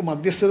മുതൽ നിങ്ങൾക്ക്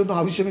മധ്യസ്ഥരൊന്നും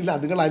ആവശ്യമില്ല,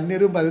 നിങ്ങൾ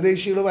അന്യരും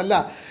പരദേശികളുമല്ല,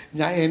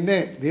 എന്നെ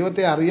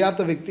ദൈവത്തെ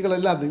അറിയാത്ത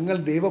വ്യക്തികളല്ല, നിങ്ങൾ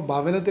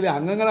ദൈവഭവനത്തിലെ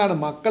അംഗങ്ങളാണ്,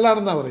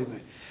 മക്കളാണെന്നാണ്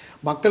പറയുന്നത്.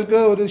 മക്കൾക്ക്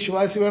ഒരു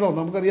ശുപാർശ വേണോ?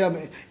 നമുക്കറിയാം,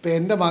 ഇപ്പം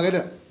എൻ്റെ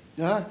മകന്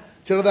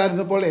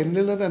ചെറുതായിരുന്നപ്പോൾ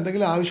എന്നിൽ നിന്ന്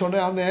എന്തെങ്കിലും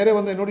ആവശ്യമുണ്ടെങ്കിൽ അവൻ നേരെ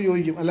വന്ന് എന്നോട്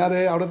ചോദിക്കും.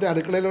 അല്ലാതെ അവിടുത്തെ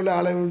അടുക്കളയിലുള്ള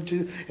ആളെ വിളിച്ച്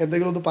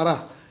എന്തെങ്കിലും ഒന്ന് പറ,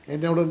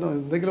 എന്നോടൊന്ന്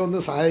എന്തെങ്കിലും ഒന്ന്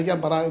സഹായിക്കാൻ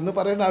പറ എന്ന്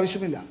പറയേണ്ട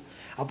ആവശ്യമില്ല.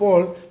 അപ്പോൾ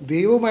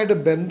ദൈവവുമായിട്ട്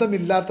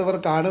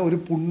ബന്ധമില്ലാത്തവർക്കാണ് ഒരു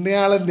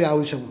പുണ്യാളൻ്റെ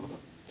ആവശ്യമുള്ളത്.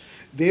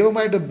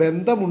 ദൈവമായിട്ട്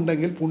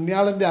ബന്ധമുണ്ടെങ്കിൽ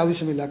പുണ്യാളൻ്റെ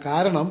ആവശ്യമില്ല.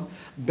 കാരണം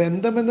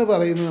ബന്ധമെന്ന്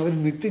പറയുന്നത് അവർ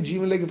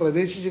നിത്യജീവനിലേക്ക്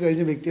പ്രവേശിച്ച്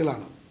കഴിഞ്ഞ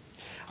വ്യക്തികളാണ്.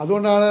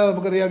 അതുകൊണ്ടാണ്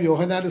നമുക്കറിയാം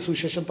യോഹന്നാൻ്റെ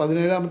സുവിശേഷം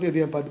 17-ാമത്തെ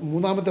അധ്യായം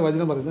 3-ാമത്തെ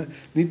വചനം പറയുന്നത്,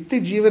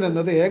 നിത്യജീവൻ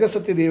എന്നത്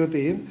ഏകസത്യ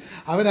ദൈവത്തെയും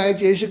അവൻ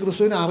അയച്ച യേശു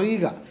ക്രിസ്തുവിനെ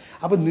അറിയുക.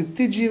 അപ്പം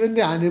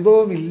നിത്യജീവൻ്റെ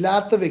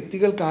അനുഭവമില്ലാത്ത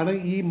വ്യക്തികൾക്കാണ്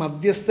ഈ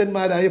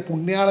മധ്യസ്ഥന്മാരായ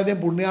പുണ്യാളനെയും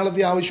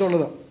പുണ്യാളത്തെയും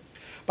ആവശ്യമുള്ളത്.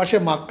 പക്ഷേ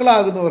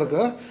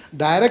മക്കളാകുന്നവർക്ക്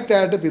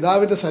ഡയറക്റ്റായിട്ട്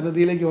പിതാവിൻ്റെ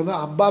സന്നിധിയിലേക്ക് വന്ന്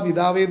അബ്ബാ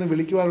പിതാവേ എന്ന്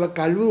വിളിക്കുവാനുള്ള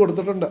കഴിവ്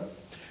കൊടുത്തിട്ടുണ്ട്.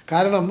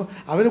 കാരണം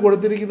അവന്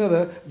കൊടുത്തിരിക്കുന്നത്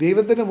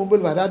ദൈവത്തിൻ്റെ മുമ്പിൽ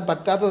വരാൻ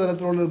പറ്റാത്ത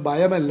തരത്തിലുള്ളൊരു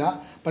ഭയമല്ല,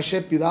 പക്ഷേ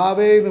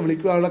പിതാവേ എന്ന്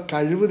വിളിക്കുവാനുള്ള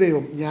കഴിവ്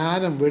ദൈവം,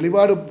 ജ്ഞാനം,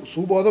 വെളിപാട്,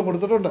 സുബോധം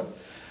കൊടുത്തിട്ടുണ്ട്.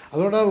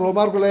 അതുകൊണ്ടാണ്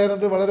റോമാർക്ക്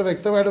ലേഖനത്തിൽ വളരെ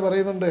വ്യക്തമായിട്ട്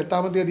പറയുന്നുണ്ട്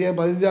 8-ാമത്തെ അധ്യായം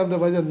 15-ാമത്തെ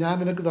വചനം, ഞാൻ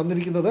നിനക്ക്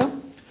തന്നിരിക്കുന്നത്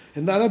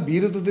എന്താണ്?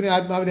 ഭീരുത്വത്തിൻ്റെ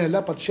ആത്മാവിനെ അല്ല,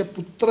 പക്ഷേ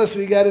പുത്ര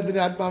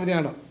സ്വീകാര്യത്തിൻ്റെ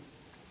ആത്മാവിനെയാണ്.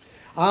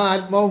 ആ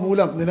ആത്മാവ്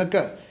മൂലം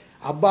നിനക്ക്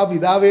അബ്ബാ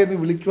പിതാവേ എന്ന്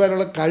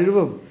വിളിക്കുവാനുള്ള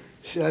കഴിവും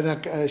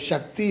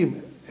ശക്തിയും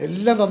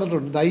എല്ലാം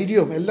തന്നിട്ടുണ്ട്,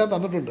 ധൈര്യവും എല്ലാം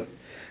തന്നിട്ടുണ്ട്.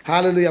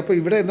 ഹല്ലേലൂയ. അപ്പോൾ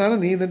ഇവിടെ എന്താണ്?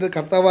 നീ നിൻ്റെ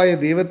കർത്താവായ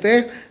ദൈവത്തെ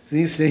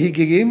നീ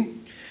സ്നേഹിക്കുകയും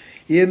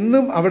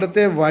എന്നും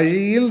അവിടുത്തെ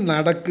വഴിയിൽ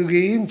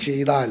നടക്കുകയും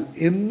ചെയ്താൽ,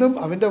 എന്നും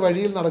അവൻ്റെ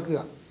വഴിയിൽ നടക്കുക.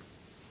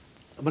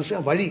 മനസ്സിലാ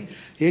വഴി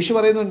യേശു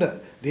പറയുന്നുണ്ട്.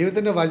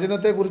 ദൈവത്തിൻ്റെ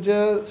വചനത്തെക്കുറിച്ച്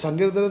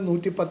സങ്കീർത്തനം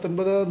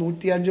 119,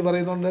 105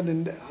 പറയുന്നുണ്ട്,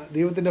 നിൻ്റെ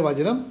ദൈവത്തിൻ്റെ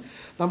വചനം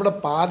നമ്മുടെ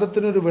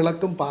പാദത്തിനൊരു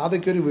വിളക്കും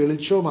പാതയ്ക്കൊരു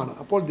വെളിച്ചവുമാണ്.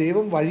 അപ്പോൾ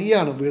ദൈവം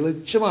വഴിയാണ്,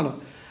 വെളിച്ചമാണ്.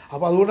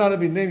 അപ്പോൾ അതുകൊണ്ടാണ്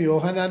പിന്നെയും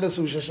യോഹന്നാൻ്റെ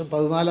സുവിശേഷം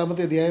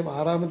 14-ാമത്തെ അധ്യായം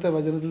 6-ാമത്തെ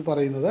വചനത്തിൽ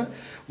പറയുന്നത്,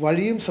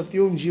 വഴിയും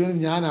സത്യവും ജീവനും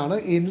ഞാനാണ്,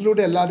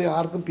 എന്നിലൂടെ അല്ലാതെ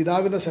ആർക്കും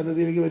പിതാവിൻ്റെ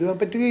സന്നിധിയിലേക്ക് വരുവാൻ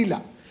പറ്റുകയില്ല.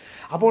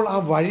 അപ്പോൾ ആ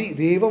വഴി,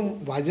 ദൈവം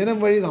വചനം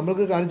വഴി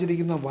നമ്മൾക്ക്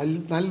കാണിച്ചിരിക്കുന്ന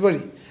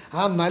നൽവഴി,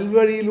 ആ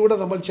നൽവഴിയിലൂടെ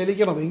നമ്മൾ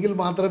ചലിക്കണം. എങ്കിൽ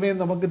മാത്രമേ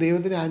നമുക്ക്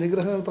ദൈവത്തിൻ്റെ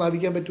അനുഗ്രഹങ്ങൾ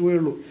പ്രാപിക്കാൻ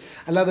പറ്റുകയുള്ളൂ.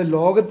 അല്ലാതെ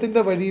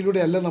ലോകത്തിൻ്റെ വഴിയിലൂടെ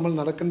അല്ല നമ്മൾ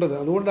നടക്കേണ്ടത്.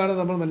 അതുകൊണ്ടാണ്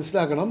നമ്മൾ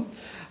മനസ്സിലാക്കണം.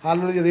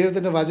 ആളുടെ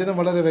ദൈവത്തിൻ്റെ വചനം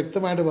വളരെ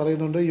വ്യക്തമായിട്ട്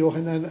പറയുന്നുണ്ട്.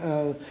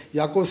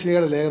 യാക്കോബ്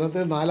ശ്ലീഹയുടെ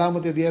ലേഖനത്തിൽ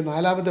 4-ാമത്തെ അധ്യായം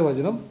 4-ാമത്തെ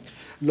വചനം,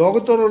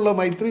 ലോകത്തോടുള്ള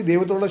മൈത്രി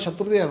ദൈവത്തോടുള്ള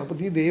ശത്രുതയാണ്. അപ്പോൾ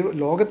നീ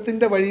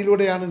ലോകത്തിൻ്റെ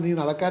വഴിയിലൂടെയാണ് നീ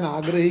നടക്കാൻ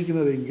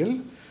ആഗ്രഹിക്കുന്നതെങ്കിൽ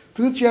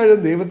തീർച്ചയായും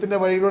ദൈവത്തിൻ്റെ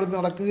വഴിയിലൂടെ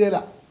നടക്കുകയില്ല,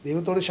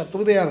 ദൈവത്തോട്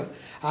ശത്രുതയാണ്.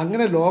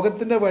 അങ്ങനെ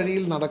ലോകത്തിൻ്റെ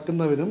വഴിയിൽ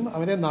നടക്കുന്നവനും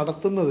അവനെ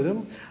നടത്തുന്നതിനും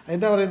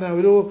എന്താ പറയുന്നത്,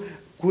 ഒരു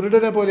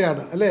കുരുടനെ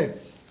പോലെയാണ് അല്ലേ?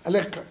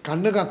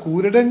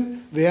 കുരുടൻ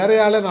വേറെ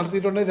ആളെ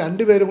നടത്തിയിട്ടുണ്ടെങ്കിൽ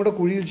രണ്ടുപേരും കൂടെ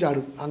കുഴിയിൽ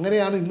ചാടും.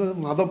 അങ്ങനെയാണ് ഇന്ന്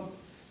മതം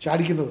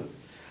ചാടിക്കുന്നത്.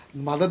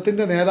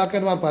 മതത്തിൻ്റെ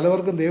നേതാക്കന്മാർ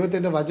പലവർക്കും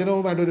ദൈവത്തിൻ്റെ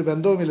വചനവുമായിട്ട് ഒരു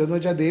ബന്ധവുമില്ല. എന്ന്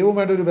വെച്ചാൽ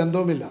ദൈവവുമായിട്ട് ഒരു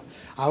ബന്ധവുമില്ല.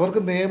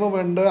 അവർക്ക്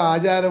നിയമമുണ്ട്,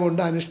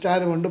 ആചാരമുണ്ട്,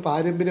 അനുഷ്ഠാനമുണ്ട്,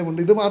 പാരമ്പര്യമുണ്ട്,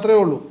 ഇത് മാത്രമേ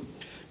ഉള്ളൂ.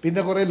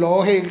 പിന്നെ കുറേ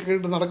ലോഹയൊക്കെ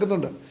ഇട്ട്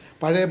നടക്കുന്നുണ്ട്.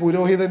 പഴയ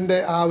പുരോഹിതൻ്റെ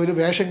ആ ഒരു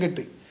വേഷം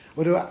കെട്ടി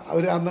ഒരു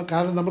അന്ന്.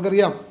 കാരണം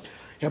നമുക്കറിയാം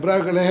ഹെബ്രായ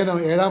ലേഖനം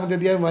 7-ാമത്തെ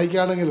അധ്യായം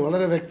വായിക്കുകയാണെങ്കിൽ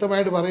വളരെ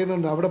വ്യക്തമായിട്ട്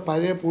പറയുന്നുണ്ട്, അവിടെ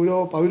പഴയ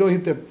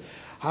പൗരോഹിത്യം,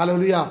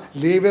 ഹല്ലേലൂയ,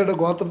 ലേവ്യരുടെ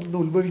ഗോത്രത്തിൽ നിന്ന്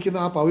ഉത്ഭവിക്കുന്ന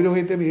ആ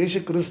പൗരോഹിത്യം യേശു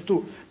ക്രിസ്തു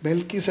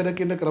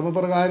മെൽക്കിസെദക്കിൻ്റെ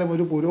ക്രമപ്രകാരം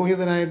ഒരു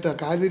പുരോഹിതനായിട്ട്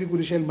കാൽവരി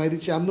കുരിശിൽ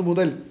മരിച്ച അന്ന്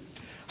മുതൽ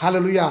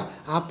ഹല്ലേലൂയ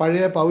ആ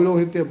പഴയ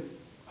പൗരോഹിത്യം,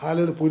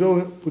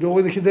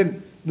 പുരോഹിതൻ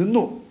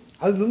നിന്നു.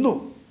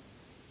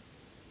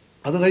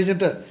 അത്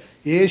കഴിഞ്ഞിട്ട്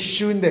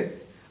യേശുവിൻ്റെ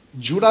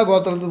ജൂഡാ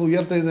ഗോത്രത്തിൽ നിന്ന്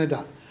ഉയർത്തെഴുന്നേറ്റ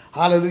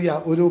ഹല്ലേലൂയ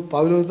ഒരു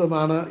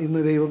പൗരോഹിത്യമാണ് ഇന്ന്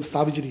ദൈവം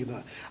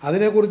സ്ഥാപിച്ചിരിക്കുന്നത്.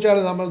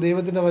 അതിനെക്കുറിച്ചാണ് നമ്മൾ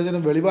ദൈവത്തിൻ്റെ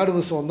വചനം വെളിപാട്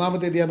പുസ്തകം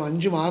 1-ാമത്തെ അധ്യായം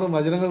 5ഉം 6ഉം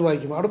വചനങ്ങൾ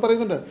വായിക്കും. അവിടെ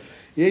പറയുന്നുണ്ട്,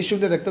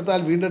 യേശുവിൻ്റെ രക്തത്താൽ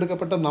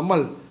വീണ്ടെടുക്കപ്പെട്ട നമ്മൾ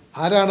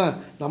ആരാണ്?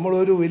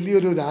 നമ്മളൊരു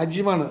വലിയൊരു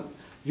രാജ്യമാണ്.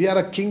 V R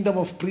A kingdom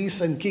of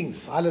priest and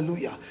Kings.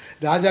 Hallelujah.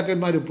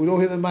 രാജാക്കന്മാരും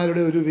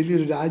പുരോഹിതന്മാരുടെ ഒരു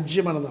വലിയൊരു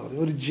രാജ്യമാണെന്ന്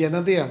പറയുന്നത്, ഒരു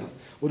ജനതയാണ്,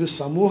 ഒരു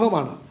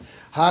സമൂഹമാണ്.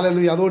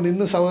 ഹല്ലേലൂയ. അതുകൊണ്ട്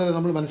ഇന്ന് സഹോദരൻ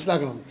നമ്മൾ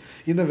മനസ്സിലാക്കണം,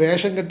 ഇന്ന്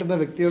വേഷം കെട്ടുന്ന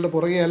വ്യക്തികളുടെ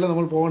പുറകെയല്ല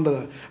നമ്മൾ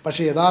പോകേണ്ടത്,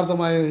 പക്ഷേ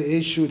യഥാർത്ഥമായ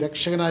യേശു,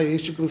 രക്ഷകനായ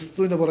യേശു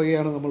ക്രിസ്തുവിൻ്റെ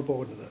പുറകെയാണ് നമ്മൾ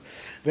പോകേണ്ടത്.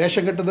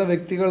 വേഷം കെട്ടുന്ന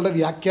വ്യക്തികളുടെ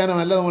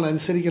വ്യാഖ്യാനമല്ല നമ്മൾ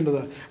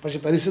അനുസരിക്കേണ്ടത്, പക്ഷേ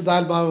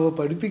പരിശുദ്ധാത്മാവ്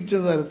പഠിപ്പിച്ച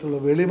തരത്തിലുള്ള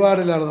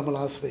വെളിപാടിലാണ് നമ്മൾ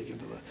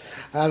ആശ്രയിക്കേണ്ടത്.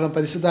 കാരണം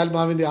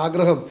പരിശുദ്ധാത്മാവിൻ്റെ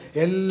ആഗ്രഹം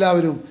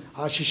എല്ലാവരും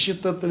ആ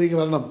ശിഷ്യത്വത്തിലേക്ക്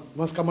വരണം.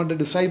 Must come under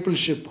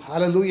discipleship.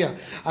 Hallelujah.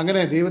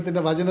 അങ്ങനെ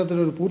ദൈവത്തിൻ്റെ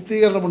വചനത്തിനൊരു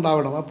പൂർത്തീകരണം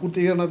ഉണ്ടാവണം. ആ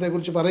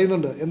പൂർത്തീകരണത്തെക്കുറിച്ച്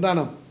പറയുന്നുണ്ട്.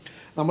 എന്താണ്?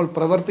 നമ്മൾ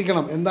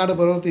പ്രവർത്തിക്കണം. എന്താണ്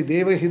പ്രവൃത്തി?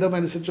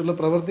 ദൈവഹിതമനുസരിച്ചുള്ള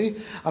പ്രവൃത്തി,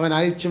 അവൻ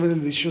അയച്ചവനിൽ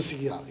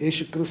വിശ്വസിക്കുക,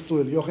 യേശു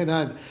ക്രിസ്തുവിൽ.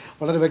 യോഹന്നാൻ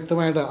വളരെ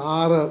വ്യക്തമായിട്ട്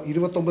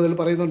 6:29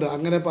 പറയുന്നുണ്ട്.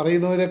 അങ്ങനെ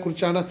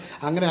പറയുന്നവരെക്കുറിച്ചാണ്,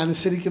 അങ്ങനെ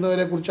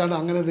അനുസരിക്കുന്നവരെക്കുറിച്ചാണ്,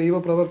 അങ്ങനെ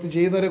ദൈവപ്രവൃത്തി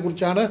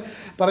ചെയ്യുന്നവരെക്കുറിച്ചാണ്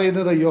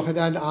പറയുന്നത്.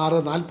 യോഹന്നാൻ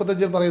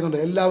 6:45 പറയുന്നുണ്ട്,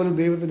 എല്ലാവരും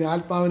ദൈവത്തിൻ്റെ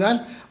ആത്മാവിനാൽ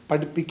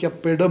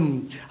പഠിപ്പിക്കപ്പെടും.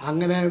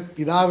 അങ്ങനെ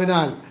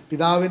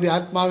പിതാവിൻ്റെ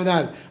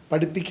ആത്മാവിനാൽ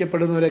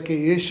പഠിപ്പിക്കപ്പെടുന്നവരൊക്കെ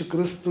യേശു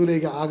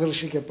ക്രിസ്തുവിലേക്ക്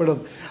ആകർഷിക്കപ്പെടും.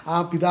 ആ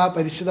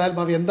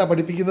പരിശുദ്ധാത്മാവ് എന്താ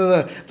പഠിപ്പിക്കുന്നത്?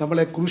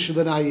 നമ്മളെ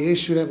ക്രൂശിതനായ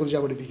യേശുവിനെ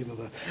കുറിച്ചാണ്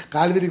പഠിപ്പിക്കുന്നത്.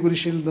 കാൽവരി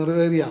കുരിശിൽ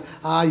നിറവേറിയ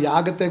ആ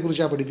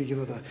യാഗത്തെക്കുറിച്ചാണ്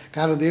പഠിപ്പിക്കുന്നത്.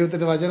 കാരണം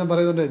ദൈവത്തിൻ്റെ വചനം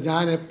പറയുന്നുണ്ട്,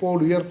 ഞാൻ എപ്പോൾ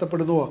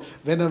ഉയർത്തപ്പെടുന്നുവോ,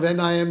 when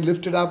I am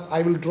lifted up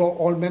I will draw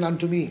all men un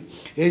to me.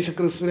 യേശു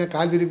ക്രിസ്തുവിനെ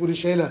കാൽവരി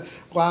കുരിശയിൽ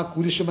ആ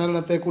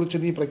കുരിശുമരണത്തെക്കുറിച്ച്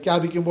നീ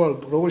പ്രഖ്യാപിക്കുമ്പോൾ,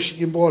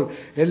 പ്രഘോഷിക്കുമ്പോൾ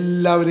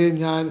എല്ലാവരെയും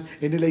ഞാൻ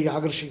എന്നിലേക്ക് ദൈവത്തിലേക്ക്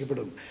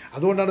ആകർഷിക്കപ്പെടും.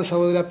 അതുകൊണ്ടാണ്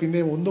സഹോദര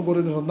പിന്നെയും 1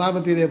 കൊരിന്ത്യർ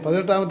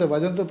 1-ാമത്തെ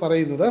വചനത്തിൽ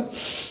പറയുന്നത്,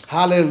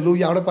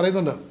 ഹല്ലേലൂയ, അവിടെ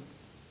പറയുന്നുണ്ട്,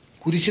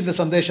 കുരിശിൻ്റെ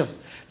സന്ദേശം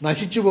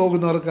നശിച്ചു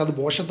പോകുന്നവർക്ക് അത്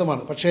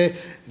ഭോഷത്വമാണ്, പക്ഷേ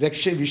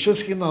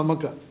വിശ്വസിക്കുന്ന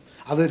നമുക്ക്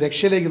അത്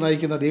രക്ഷയിലേക്ക്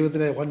നയിക്കുന്ന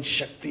ദൈവത്തിൻ്റെ വൻ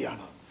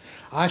ശക്തിയാണ്.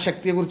 ആ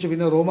ശക്തിയെക്കുറിച്ച്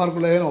പിന്നെ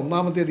റോമാർക്കുള്ള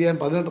 1-ാമത്തെ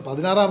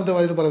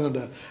വചനം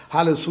പറയുന്നുണ്ട്,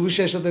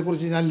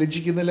 സുവിശേഷത്തെക്കുറിച്ച് ഞാൻ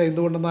ലജ്ജിക്കുന്നില്ല,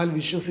 എന്തുകൊണ്ടെന്നാൽ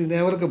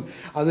വിശ്വസിക്കുന്നവർക്കും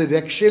അത്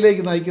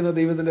രക്ഷയിലേക്ക് നയിക്കുന്ന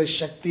ദൈവത്തിൻ്റെ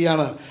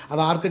ശക്തിയാണ്.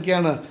 അത്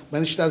ആർക്കൊക്കെയാണ്?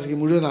 മനുഷ്യരാശിക്ക്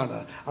മുഴുവനാണ്.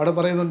 അവിടെ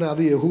പറയുന്നുണ്ട്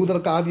അത്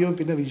യഹൂദർക്ക് ആദ്യവും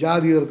പിന്നെ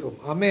വിജാതീയർക്കും.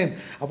 ആമേൻ.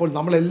 അപ്പോൾ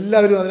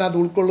നമ്മളെല്ലാവരും അതിനകത്ത്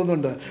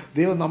ഉൾക്കൊള്ളുന്നുണ്ട്.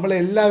 ദൈവം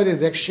നമ്മളെല്ലാവരെയും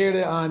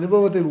രക്ഷയുടെ ആ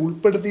അനുഭവത്തിൽ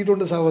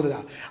ഉൾപ്പെടുത്തിയിട്ടുണ്ട് സഹോദര.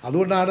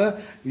 അതുകൊണ്ടാണ്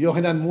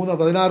യോഹന്നാൻ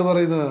 3:16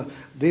 പറയുന്നത്,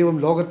 ദൈവം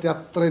ലോകത്തെ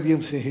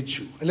അത്രയധികം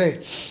സ്നേഹിച്ചു, അല്ലേ?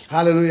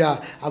 ഹല്ലേലൂയ.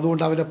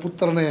 അതുകൊണ്ട് അവൻ്റെ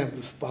പുത്രനെ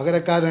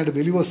പകരക്കാരനായിട്ട്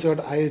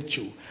ബലിവസ്തുവായിട്ട്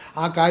അയച്ചു.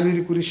 ആ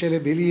കാൽവരി കുരിശിലെ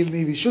ബലിയിൽ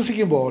നീ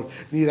വിശ്വസിക്കുമ്പോൾ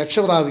നീ രക്ഷ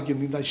പ്രാപിക്കും,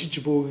 നീ നശിച്ചു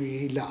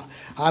പോകുകയില്ല.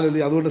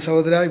 ഹല്ലേലൂയ. അതുകൊണ്ട്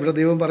സഹോദര, ഇവിടെ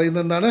ദൈവം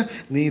പറയുന്നത് എന്താണ്?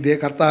 നീ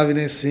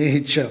കർത്താവിനെ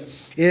സ്നേഹിച്ച്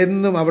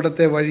എന്നും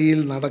അവിടുത്തെ വഴിയിൽ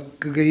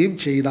നടക്കുകയും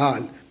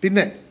ചെയ്താൽ,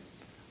 പിന്നെ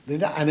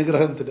ഇതിൻ്റെ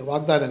അനുഗ്രഹത്തിൻ്റെ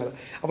വാഗ്ദാനങ്ങൾ.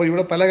 അപ്പോൾ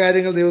ഇവിടെ പല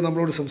കാര്യങ്ങൾ ദൈവം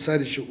നമ്മളോട്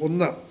സംസാരിച്ചു.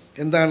 ഒന്ന്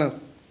എന്താണ്?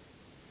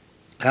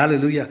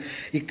 ഹല്ലേലൂയ,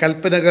 ഈ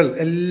കൽപ്പനകൾ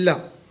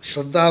എല്ലാം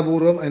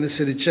ശ്രദ്ധാപൂർവം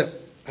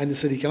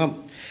അനുസരിക്കണം.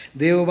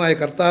 ദൈവമായ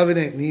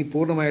കർത്താവിനെ നീ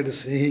പൂർണ്ണമായിട്ട്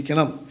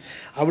സ്നേഹിക്കണം.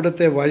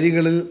 അവിടുത്തെ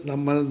വഴികളിൽ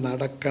നമ്മൾ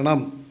നടക്കണം.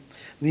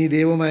 നീ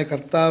ദൈവമായ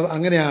കർത്താവ്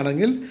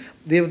അങ്ങനെയാണെങ്കിൽ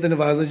ദൈവത്തിൻ്റെ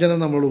വചനം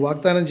നമ്മളോട്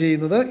വാഗ്ദാനം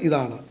ചെയ്യുന്നത്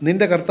ഇതാണ്,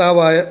 നിൻ്റെ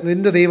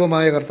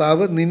ദൈവമായ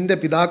കർത്താവ് നിൻ്റെ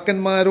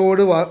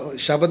പിതാക്കന്മാരോട്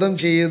ശപഥം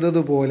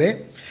ചെയ്തതുപോലെ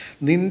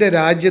നിൻ്റെ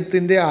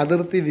രാജ്യത്തിൻ്റെ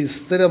അതിർത്തി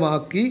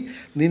വിസ്തരമാക്കി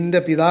നിൻ്റെ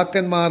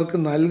പിതാക്കന്മാർക്ക്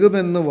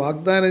നൽകുമെന്ന്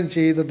വാഗ്ദാനം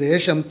ചെയ്ത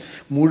ദേശം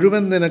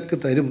മുഴുവൻ നിനക്ക്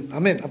തരും.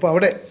 ആമേൻ. അപ്പോൾ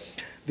അവിടെ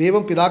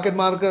ദൈവം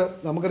പിതാക്കന്മാർക്ക്,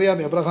 നമുക്കറിയാം,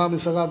 എബ്രഹാം,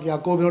 ഇസഹാക്ക്,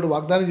 യാക്കോബിനോട്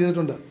വാഗ്ദാനം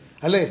ചെയ്തിട്ടുണ്ട്,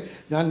 അല്ലേ?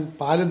 ഞാൻ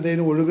പാലും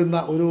തേനും ഒഴുകുന്ന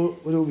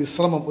ഒരു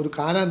വിശ്രമം, ഒരു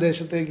കാനാൻ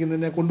ദേശത്തേക്ക്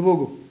നിന്നെ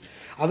കൊണ്ടുപോകും.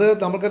 അത്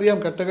നമുക്കറിയാം,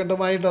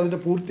 ഘട്ടഘട്ടമായിട്ട് അതിൻ്റെ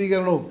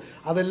പൂർത്തീകരണവും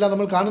അതെല്ലാം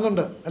നമ്മൾ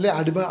കാണുന്നുണ്ട്, അല്ലേ?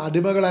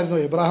 അടിമകളായിരുന്നു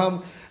എബ്രഹാം.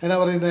 എന്നാ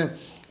പറയുന്നത്,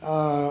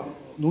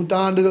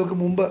 നൂറ്റാണ്ടുകൾക്ക്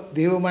മുമ്പ്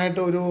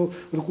ദൈവമായിട്ട് ഒരു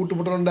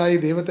കൂട്ടുമുട്ടലുണ്ടായി.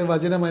 ദൈവത്തെ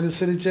വചനം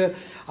അനുസരിച്ച്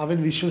അവൻ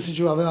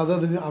വിശ്വസിച്ചു,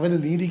 അവന്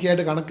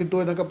നീതിക്കായിട്ട് കണക്കിട്ടു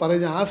എന്നൊക്കെ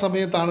പറഞ്ഞ് ആ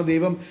സമയത്താണ്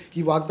ദൈവം ഈ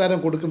വാഗ്ദാനം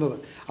കൊടുക്കുന്നത്.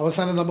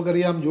 അവസാനം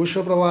നമുക്കറിയാം,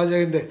 ജോഷുവ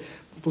പ്രവാചകൻ്റെ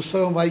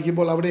പുസ്തകം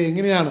വായിക്കുമ്പോൾ അവിടെ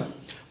എങ്ങനെയാണ്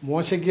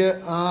മോശയ്ക്ക്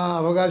ആ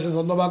അവകാശം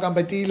സ്വന്തമാക്കാൻ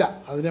പറ്റിയില്ല.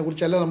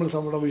 അതിനെക്കുറിച്ചല്ല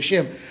നമ്മുടെ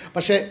വിഷയം.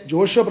 പക്ഷേ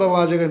ജോഷുവ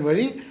പ്രവാചകൻ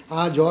വഴി ആ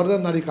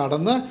ജോർദൻ നദി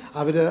കടന്ന്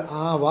അവർ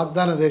ആ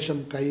വാഗ്ദാന ദേശം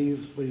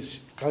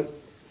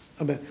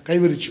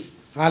കൈവരിച്ചു.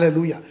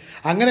 ഹല്ലേലൂയ.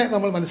 അങ്ങനെ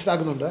നമ്മൾ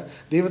മനസ്സിലാക്കുന്നുണ്ട്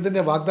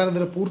ദൈവത്തിൻ്റെ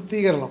വാഗ്ദാനത്തിൻ്റെ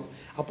പൂർത്തീകരണം.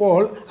 അപ്പോൾ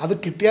അത്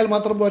കിട്ടിയാൽ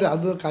മാത്രം പോരാ,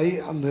 അത്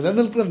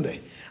നിലനിൽക്കണ്ടേ.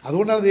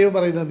 അതുകൊണ്ടാണ് ദൈവം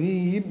പറയുന്നത്,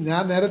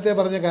 ഞാൻ നേരത്തെ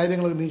പറഞ്ഞ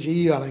കാര്യങ്ങൾ നീ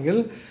ചെയ്യുകയാണെങ്കിൽ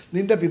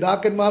നിൻ്റെ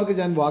പിതാക്കന്മാർക്ക്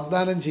ഞാൻ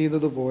വാഗ്ദാനം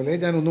ചെയ്തതുപോലെ,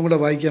 ഞാൻ ഒന്നും കൂടെ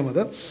വായിക്കാം,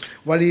 അത്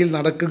വഴിയിൽ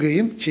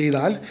നടക്കുകയും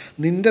ചെയ്താൽ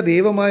നിൻ്റെ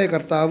ദൈവമായ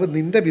കർത്താവ്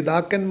നിൻ്റെ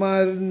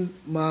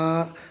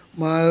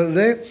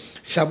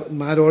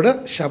പിതാക്കന്മാരോട്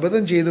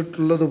ശപഥം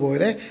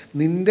ചെയ്തിട്ടുള്ളതുപോലെ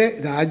നിൻ്റെ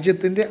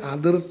രാജ്യത്തിൻ്റെ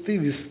അതിർത്തി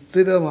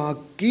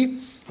വിസ്തൃതമാക്കി.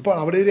 അപ്പോൾ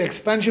അവിടെ ഒരു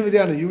എക്സ്പാൻഷൻ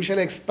വരികയാണ്. You shall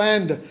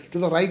expand to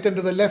the right and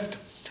to the left.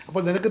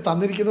 അപ്പോൾ നിനക്ക്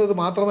തന്നിരിക്കുന്നത്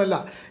മാത്രമല്ല,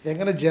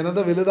 എങ്ങനെ ജനത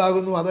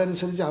വലുതാകുന്നു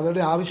അതനുസരിച്ച്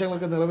അവരുടെ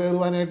ആവശ്യങ്ങളൊക്കെ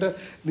നിറവേറുവാനായിട്ട്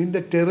നിൻ്റെ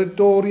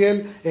ടെറിട്ടോറിയൽ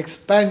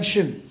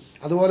എക്സ്പാൻഷൻ.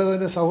 അതുപോലെ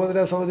തന്നെ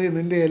സഹോദരി,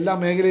 നിൻ്റെ എല്ലാ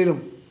മേഖലയിലും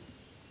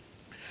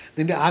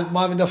നിൻ്റെ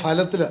ആത്മാവിൻ്റെ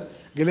ഫലത്തിൽ,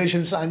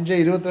 ഗലേഷ്യൻസ്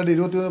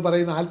 5:22-23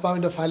 പറയുന്ന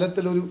ആത്മാവിൻ്റെ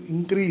ഫലത്തിലൊരു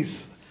ഇൻക്രീസ്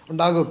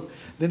ഉണ്ടാകും.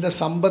 നിൻ്റെ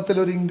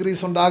സമ്പത്തിലൊരു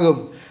ഇൻക്രീസ് ഉണ്ടാകും,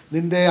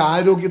 നിൻ്റെ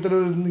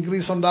ആരോഗ്യത്തിലൊരു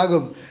ഇൻക്രീസ്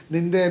ഉണ്ടാകും,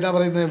 നിൻ്റെ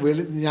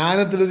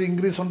ജ്ഞാനത്തിലൊരു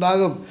ഇൻക്രീസ്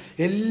ഉണ്ടാകും.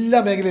 എല്ലാ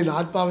മേഖലയിലും,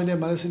 ആത്മാവിൻ്റെ,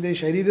 മനസ്സിൻ്റെ,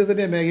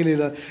 ശരീരത്തിൻ്റെ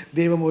മേഖലയിൽ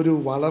ദൈവം ഒരു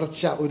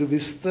വളർച്ച, ഒരു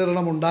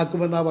വിസ്തീർണം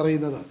ഉണ്ടാക്കുമെന്നാണ്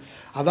പറയുന്നത്.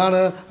 അതാണ്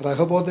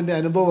റഹബോത്തിൻ്റെ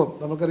അനുഭവം.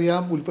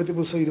 നമുക്കറിയാം, ഉൽപ്പത്തി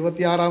പുസ്തകം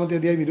 26-ാമത്തെ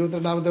അധ്യായം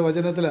 22-ാമത്തെ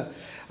വചനത്തിൽ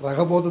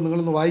റഹബോത്ത്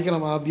നിങ്ങളൊന്ന്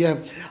വായിക്കണം ആ അധ്യായം.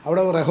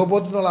 അവിടെ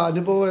റഹബോത്ത് എന്നുള്ള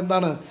അനുഭവം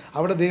എന്താണ്?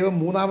 അവിടെ ദൈവം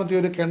 3-ാമത്തെ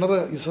ഒരു കിണർ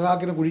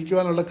ഇസ്ഹാക്കിന്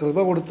കുഴിക്കുവാനുള്ള കൃപ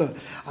കൊടുത്ത്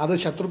അത്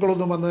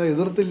ശത്രുക്കളൊന്നും വന്ന്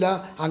എതിർത്തില്ല.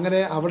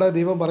 അങ്ങനെ അവിടെ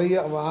ദൈവം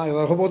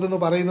റഹബോത്ത് എന്ന്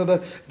പറയുന്നത്,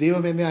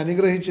 ദൈവം എന്നെ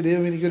അനുഗ്രഹിച്ച്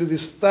ദൈവം എനിക്കൊരു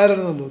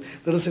വിസ്താരണം തന്നു.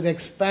 There is an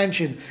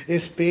expansion, A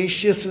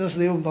സ്പേഷ്യസ്നെസ്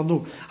ദൈവം തന്നു.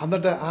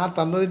 എന്നിട്ട് ആ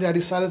തന്നതിൻ്റെ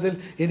അടിസ്ഥാനത്തിൽ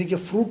എനിക്ക്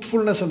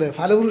ഫ്രൂട്ട്ഫുൾനെസ് ഉണ്ടായി,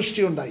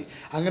 ഫലവൃഷ്ടി ഉണ്ടായി.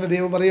 അങ്ങനെ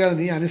ദൈവം പറയുകയാണ്,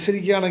 നീ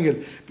അനുസരിക്കുകയാണെങ്കിൽ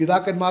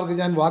പിതാക്കന്മാർക്ക്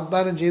ഞാൻ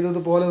വാഗ്ദാനം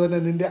ചെയ്തതുപോലെ തന്നെ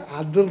നിൻ്റെ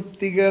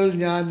അതിർത്തികൾ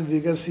ഞാൻ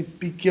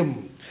വികസിപ്പിക്കും.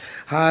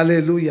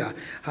 Hallelujah,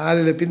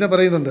 hallelujah. പിന്നെ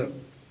പറയുന്നുണ്ട്,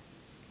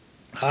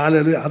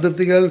 ഹല്ലേലൂയ,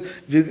 അതിർത്തികൾ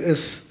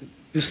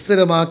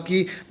വിസ്തരമാക്കി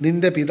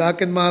നിൻ്റെ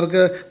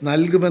പിതാക്കന്മാർക്ക്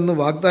നൽകുമെന്ന്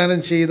വാഗ്ദാനം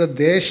ചെയ്ത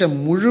ദേശം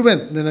മുഴുവൻ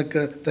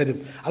നിനക്ക് തരും.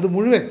 അത്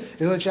മുഴുവൻ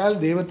എന്ന് വെച്ചാൽ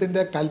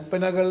ദൈവത്തിൻ്റെ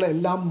കൽപ്പനകൾ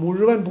എല്ലാം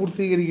മുഴുവൻ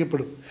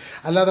പൂർത്തീകരിക്കപ്പെടും.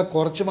 അല്ലാതെ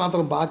കുറച്ച്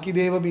മാത്രം ബാക്കി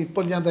ദൈവം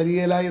ഇപ്പോൾ ഞാൻ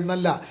തരികയില്ല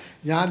എന്നല്ല.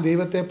 ഞാൻ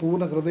ദൈവത്തെ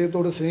പൂർണ്ണ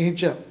ഹൃദയത്തോട്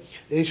സ്നേഹിച്ച്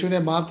യേശുവിനെ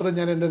മാത്രം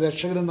ഞാൻ എൻ്റെ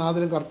രക്ഷകനും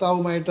നാഥനും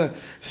കർത്താവുമായിട്ട്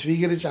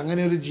സ്വീകരിച്ച്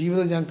അങ്ങനെ ഒരു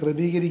ജീവിതം ഞാൻ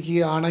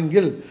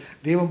ക്രമീകരിക്കുകയാണെങ്കിൽ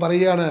ദൈവം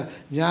പറയുകയാണ്,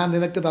 ഞാൻ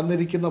നിനക്ക്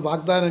തന്നിരിക്കുന്ന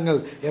വാഗ്ദാനങ്ങൾ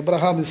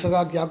എബ്രഹാം,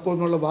 ഇസഹാക്ക്, യാക്കോബ്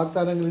എന്നുള്ള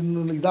വാഗ്ദാനങ്ങളിൽ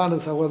നിന്ന് ഇതാണ്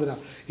സഹോദര.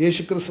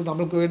 യേശു ക്രിസ്തു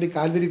നമ്മൾക്ക് വേണ്ടി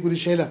കാൽവരി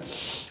കുരിശേല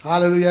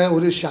ഹല്ലേലൂയ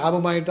ഒരു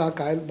ശാപമായിട്ട്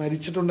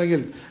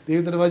മരിച്ചിട്ടുണ്ടെങ്കിൽ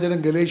ദൈവത്തിൻ്റെ വചനം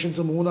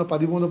ഗലേഷ്യൻസ്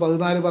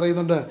 3:13-14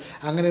 പറയുന്നുണ്ട്.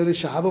 അങ്ങനെ ഒരു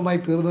ശാപമായി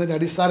തീർന്നതിൻ്റെ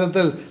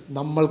അടിസ്ഥാനത്തിൽ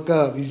നമ്മൾക്ക്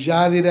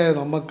വിജാതിരായ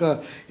നമുക്ക്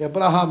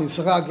എബ്രഹാം,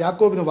 ഇസഹാക്ക്,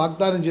 യാക്കോബിന്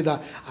വാഗ്ദാനം ചെയ്ത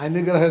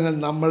അനുഗ്രഹങ്ങൾ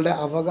നമ്മളുടെ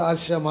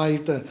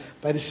അവകാശമായിട്ട്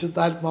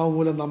പരിശുദ്ധാത്മാവ്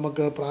മൂലം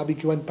നമുക്ക്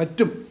പ്രാപിക്കുവാൻ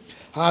പറ്റും.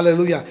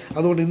 ഹല്ലേലൂയ.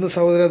 അതുകൊണ്ട് ഇന്ന്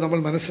സഹോദരൻ നമ്മൾ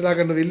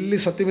മനസ്സിലാക്കേണ്ട വലിയ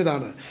സത്യം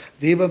ഇതാണ്.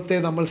 ദൈവത്തെ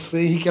നമ്മൾ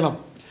സ്നേഹിക്കണം,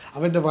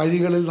 അവൻ്റെ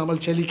വഴികളിൽ നമ്മൾ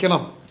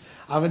ചലിക്കണം,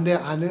 അവൻ്റെ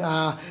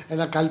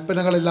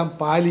കൽപ്പനകളെല്ലാം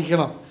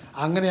പാലിക്കണം.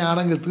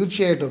 അങ്ങനെയാണെങ്കിൽ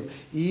തീർച്ചയായിട്ടും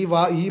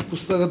ഈ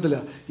പുസ്തകത്തിൽ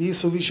ഈ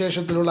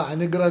സുവിശേഷത്തിലുള്ള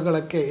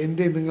അനുഗ്രഹങ്ങളൊക്കെ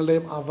എൻ്റെയും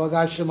നിങ്ങളുടെയും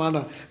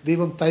അവകാശമാണ്.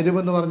 ദൈവം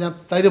തരുമെന്ന് പറഞ്ഞാൽ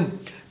തരും.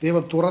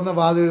 ദൈവം തുറന്ന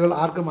വാതിലുകൾ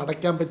ആർക്കും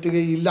അടയ്ക്കാൻ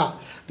പറ്റുകയില്ല.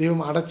 ദൈവം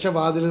അടച്ച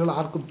വാതിലുകൾ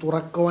ആർക്കും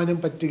തുറക്കുവാനും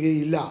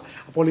പറ്റുകയില്ല.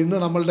 അപ്പോൾ ഇന്ന്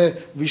നമ്മളുടെ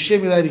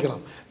വിഷയം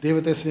ഇതായിരിക്കണം.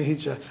 ദൈവത്തെ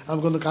സ്നേഹിച്ച്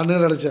നമുക്കൊന്ന്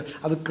കണ്ണുകളടച്ച്,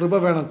 അത് കൃപ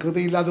വേണം.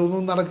 കൃപയില്ലാതെ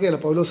ഒന്നും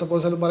നടക്കുകയില്ല. പൗലോസ്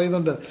അപ്പോസ്തലൻ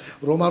പറയുന്നുണ്ട്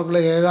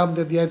റോമാർക്കുള്ള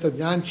 7-ാമത്തെ അധ്യായത്തിൽ,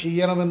 ഞാൻ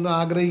ചെയ്യണമെന്ന്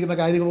ആഗ്രഹിക്കുന്ന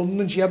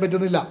കാര്യങ്ങളൊന്നും ചെയ്യാൻ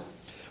പറ്റുന്നില്ല,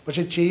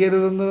 പക്ഷെ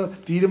ചെയ്യരുതെന്ന്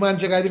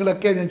തീരുമാനിച്ച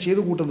കാര്യങ്ങളൊക്കെ ഞാൻ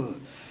ചെയ്തു കൂട്ടുന്നത്.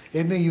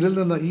 എന്നെ ഇതിൽ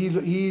നിന്ന്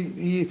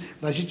ഈ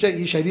നശിച്ച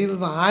ഈ ശരീരത്തിൽ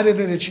നിന്ന്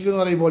ആരെന്നെ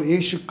രക്ഷിക്കുമെന്ന് പറയുമ്പോൾ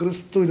യേശു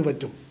ക്രിസ്തുവിന്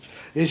പറ്റും.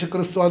 യേശു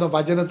ക്രിസ്തു എന്ന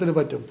വചനത്തിന്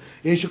പറ്റും.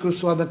 യേശു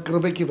ക്രിസ്തു എന്ന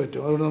കൃപയ്ക്ക്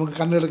പറ്റും. അതുകൊണ്ട് നമുക്ക്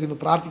കണ്ണടയ്ക്കുന്നു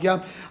പ്രാർത്ഥിക്കാം.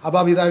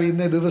 അബാപിതാവ്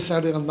ഇന്നേ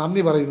ദിവസമായിട്ട് ഞങ്ങൾ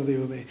നന്ദി പറയുന്നു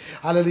ദൈവമേ.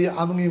 അല്ലെങ്കിൽ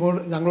അന്ന്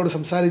ഞങ്ങളോട്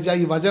സംസാരിച്ച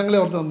ഈ വചനങ്ങളെ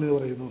ഓർത്ത് നന്ദി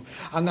പറയുന്നു.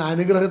 അങ്ങ്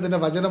അനുഗ്രഹത്തിൻ്റെ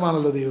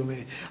വചനമാണല്ലോ ദൈവമേ.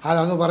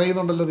 അങ്ങ്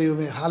പറയുന്നുണ്ടല്ലോ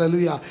ദൈവമേ.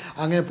 ഹല്ലേലൂയ.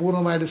 അങ്ങയെ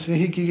പൂർണ്ണമായിട്ട്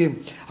സ്നേഹിക്കുകയും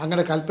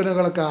അങ്ങയുടെ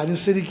കൽപ്പനകളൊക്കെ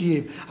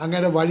അനുസരിക്കുകയും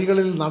അങ്ങയുടെ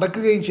വഴികളിൽ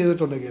നടക്കുകയും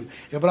ചെയ്തിട്ടുണ്ടെങ്കിൽ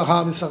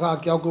എബ്രഹാം,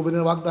 ഇസഹാക്ക്,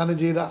 യാക്കോബിന് വാഗ്ദാനം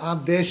ചെയ്ത ആ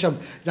ദേശം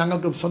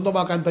ഞങ്ങൾക്കും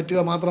സ്വന്തമാക്കാൻ പറ്റുക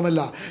മാത്രമല്ല,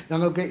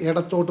 ഞങ്ങൾക്ക്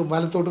ഇടത്തോട്ടും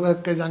വലത്തോട്ടും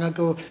ഒക്കെ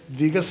ഞങ്ങൾക്ക്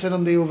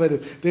വികസനം ദൈവം വരും.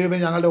 ദൈവമേ,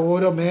 ഞങ്ങളുടെ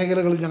ഓരോ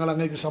മേഖലകളും ഞങ്ങൾ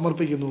അങ്ങേക്ക്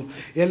സമർപ്പിക്കുന്നു.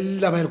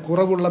 എല്ലാ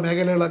കുറവുള്ള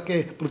മേഖലകളൊക്കെ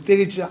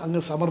പ്രത്യേകിച്ച്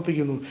അങ്ങ്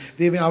സമർപ്പിക്കുന്നു.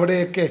 ദൈവമേ,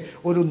 അവിടെയൊക്കെ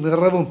ഒരു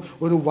നിറവും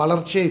ഒരു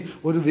വളർച്ചയും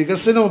ഒരു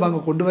വികസനവും അങ്ങ്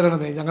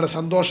കൊണ്ടുവരണമേ. ഞങ്ങളുടെ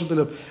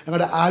സന്തോഷത്തിലും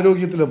ഞങ്ങളുടെ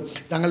ആരോഗ്യത്തിലും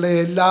ഞങ്ങളുടെ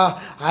എല്ലാ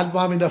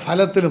ആത്മാവിൻ്റെ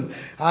ഫലത്തിലും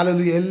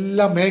ഹല്ലേലൂയ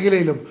എല്ലാ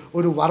മേഖലയിലും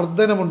ഒരു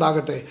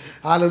വർധനമുണ്ടാകട്ടെ.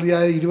 ഹല്ലേലൂയ.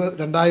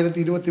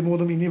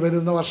 2023 ഇനി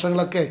വരുന്ന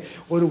വർഷങ്ങളൊക്കെ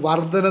ഒരു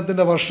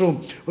വർധനത്തിൻ്റെ വർഷവും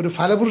ഒരു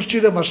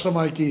ഫലപുഷ്ടിയുടെ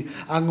വർഷമാക്കി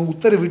അങ്ങ്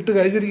ഉത്തരവിട്ട്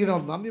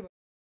കഴിഞ്ഞിരിക്കുന്നവർ നന്ദി.